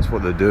realise that's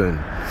what they're doing.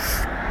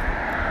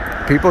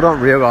 People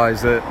don't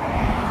realise that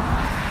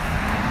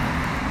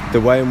the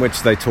way in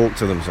which they talk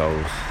to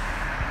themselves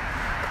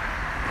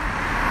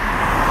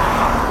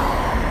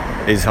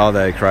is how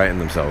they're creating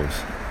themselves.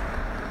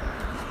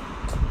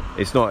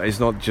 It's not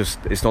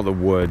the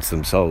words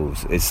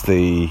themselves. It's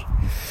the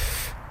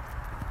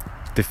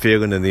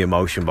feeling and the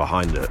emotion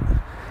behind it.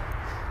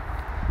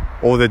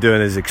 All they're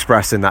doing is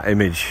expressing that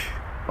image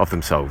of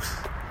themselves.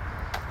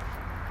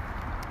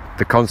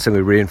 They're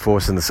constantly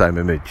reinforcing the same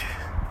image,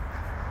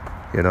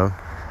 you know?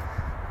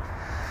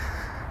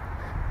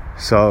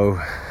 So,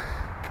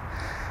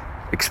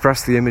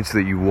 express the image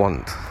that you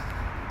want.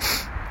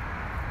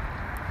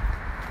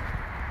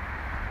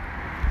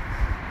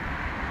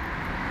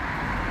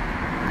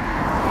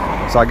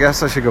 So I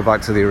guess I should go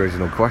back to the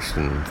original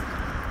question.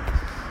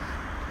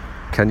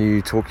 Can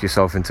you talk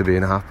yourself into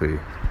being happy?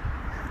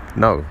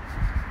 No.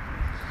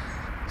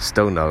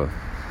 Still no.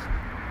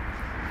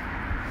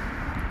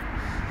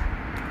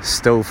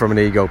 Still from an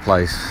ego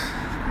place.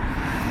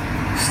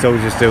 Still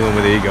just dealing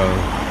with ego.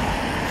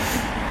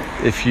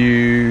 If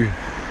you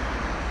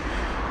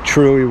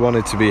truly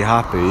wanted to be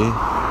happy,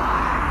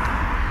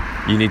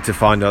 you need to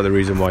find out the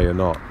reason why you're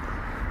not.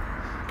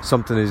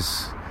 Something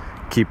is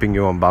keeping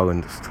you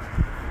unbalanced.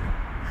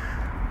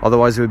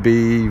 Otherwise it would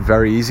be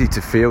very easy to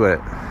feel it,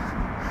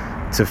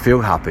 to feel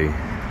happy.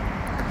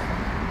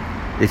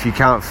 If you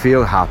can't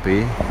feel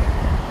happy,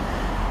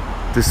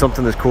 there's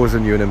something that's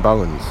causing you an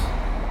imbalance.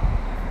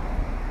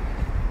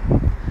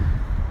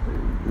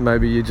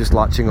 Maybe you're just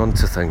latching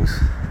onto things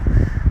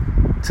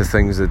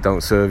that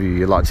don't serve you.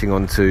 You're latching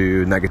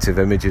onto negative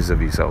images of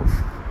yourself.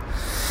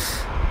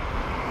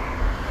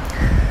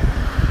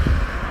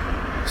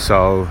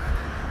 So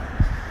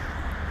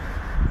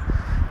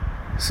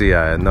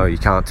yeah, no, you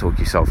can't talk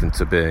yourself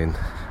into being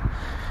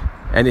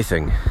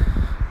anything.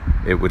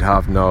 It would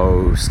have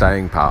no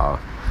staying power.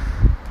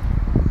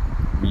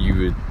 You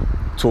would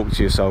talk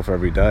to yourself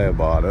every day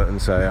about it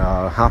and say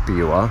how happy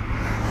you are,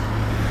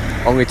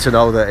 only to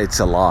know that it's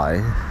a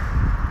lie,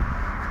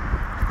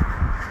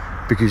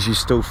 because you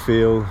still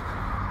feel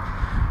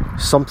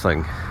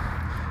something,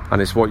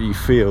 and it's what you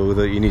feel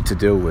that you need to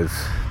deal with.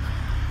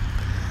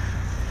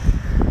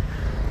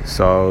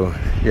 So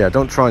yeah,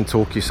 don't try and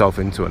talk yourself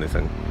into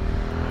anything.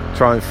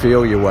 Try and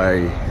feel your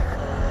way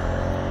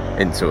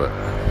into it,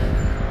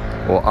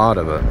 or out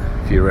of it,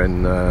 if you're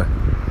in a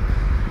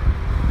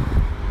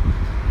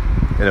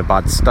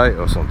bad state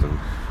or something.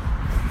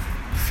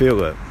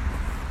 Feel it.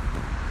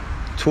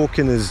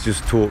 Talking is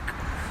just talk.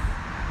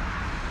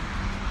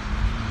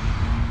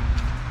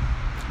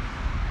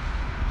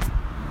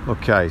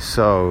 Okay,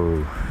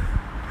 so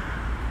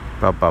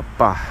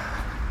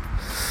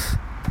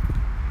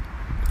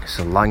it's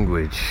a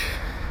language.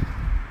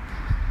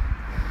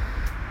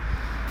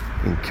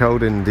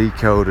 Encoding,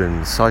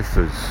 decoding,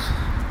 ciphers.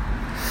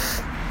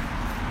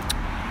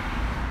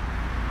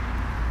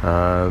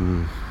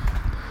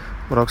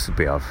 What else did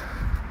we have?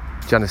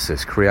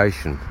 Genesis,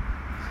 creation.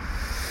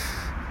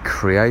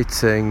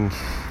 Creating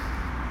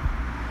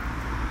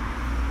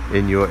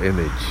in your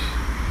image.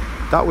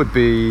 That would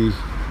be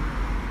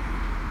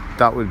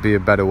a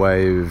better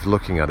way of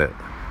looking at it.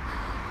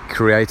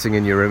 Creating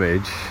in your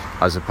image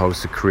as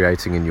opposed to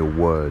creating in your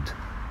word.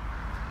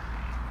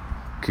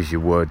 Because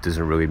your word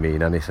doesn't really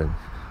mean anything.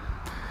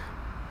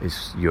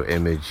 It's your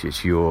image,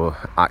 it's your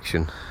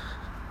action.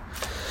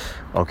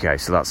 Okay,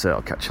 so that's it.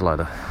 I'll catch you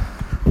later.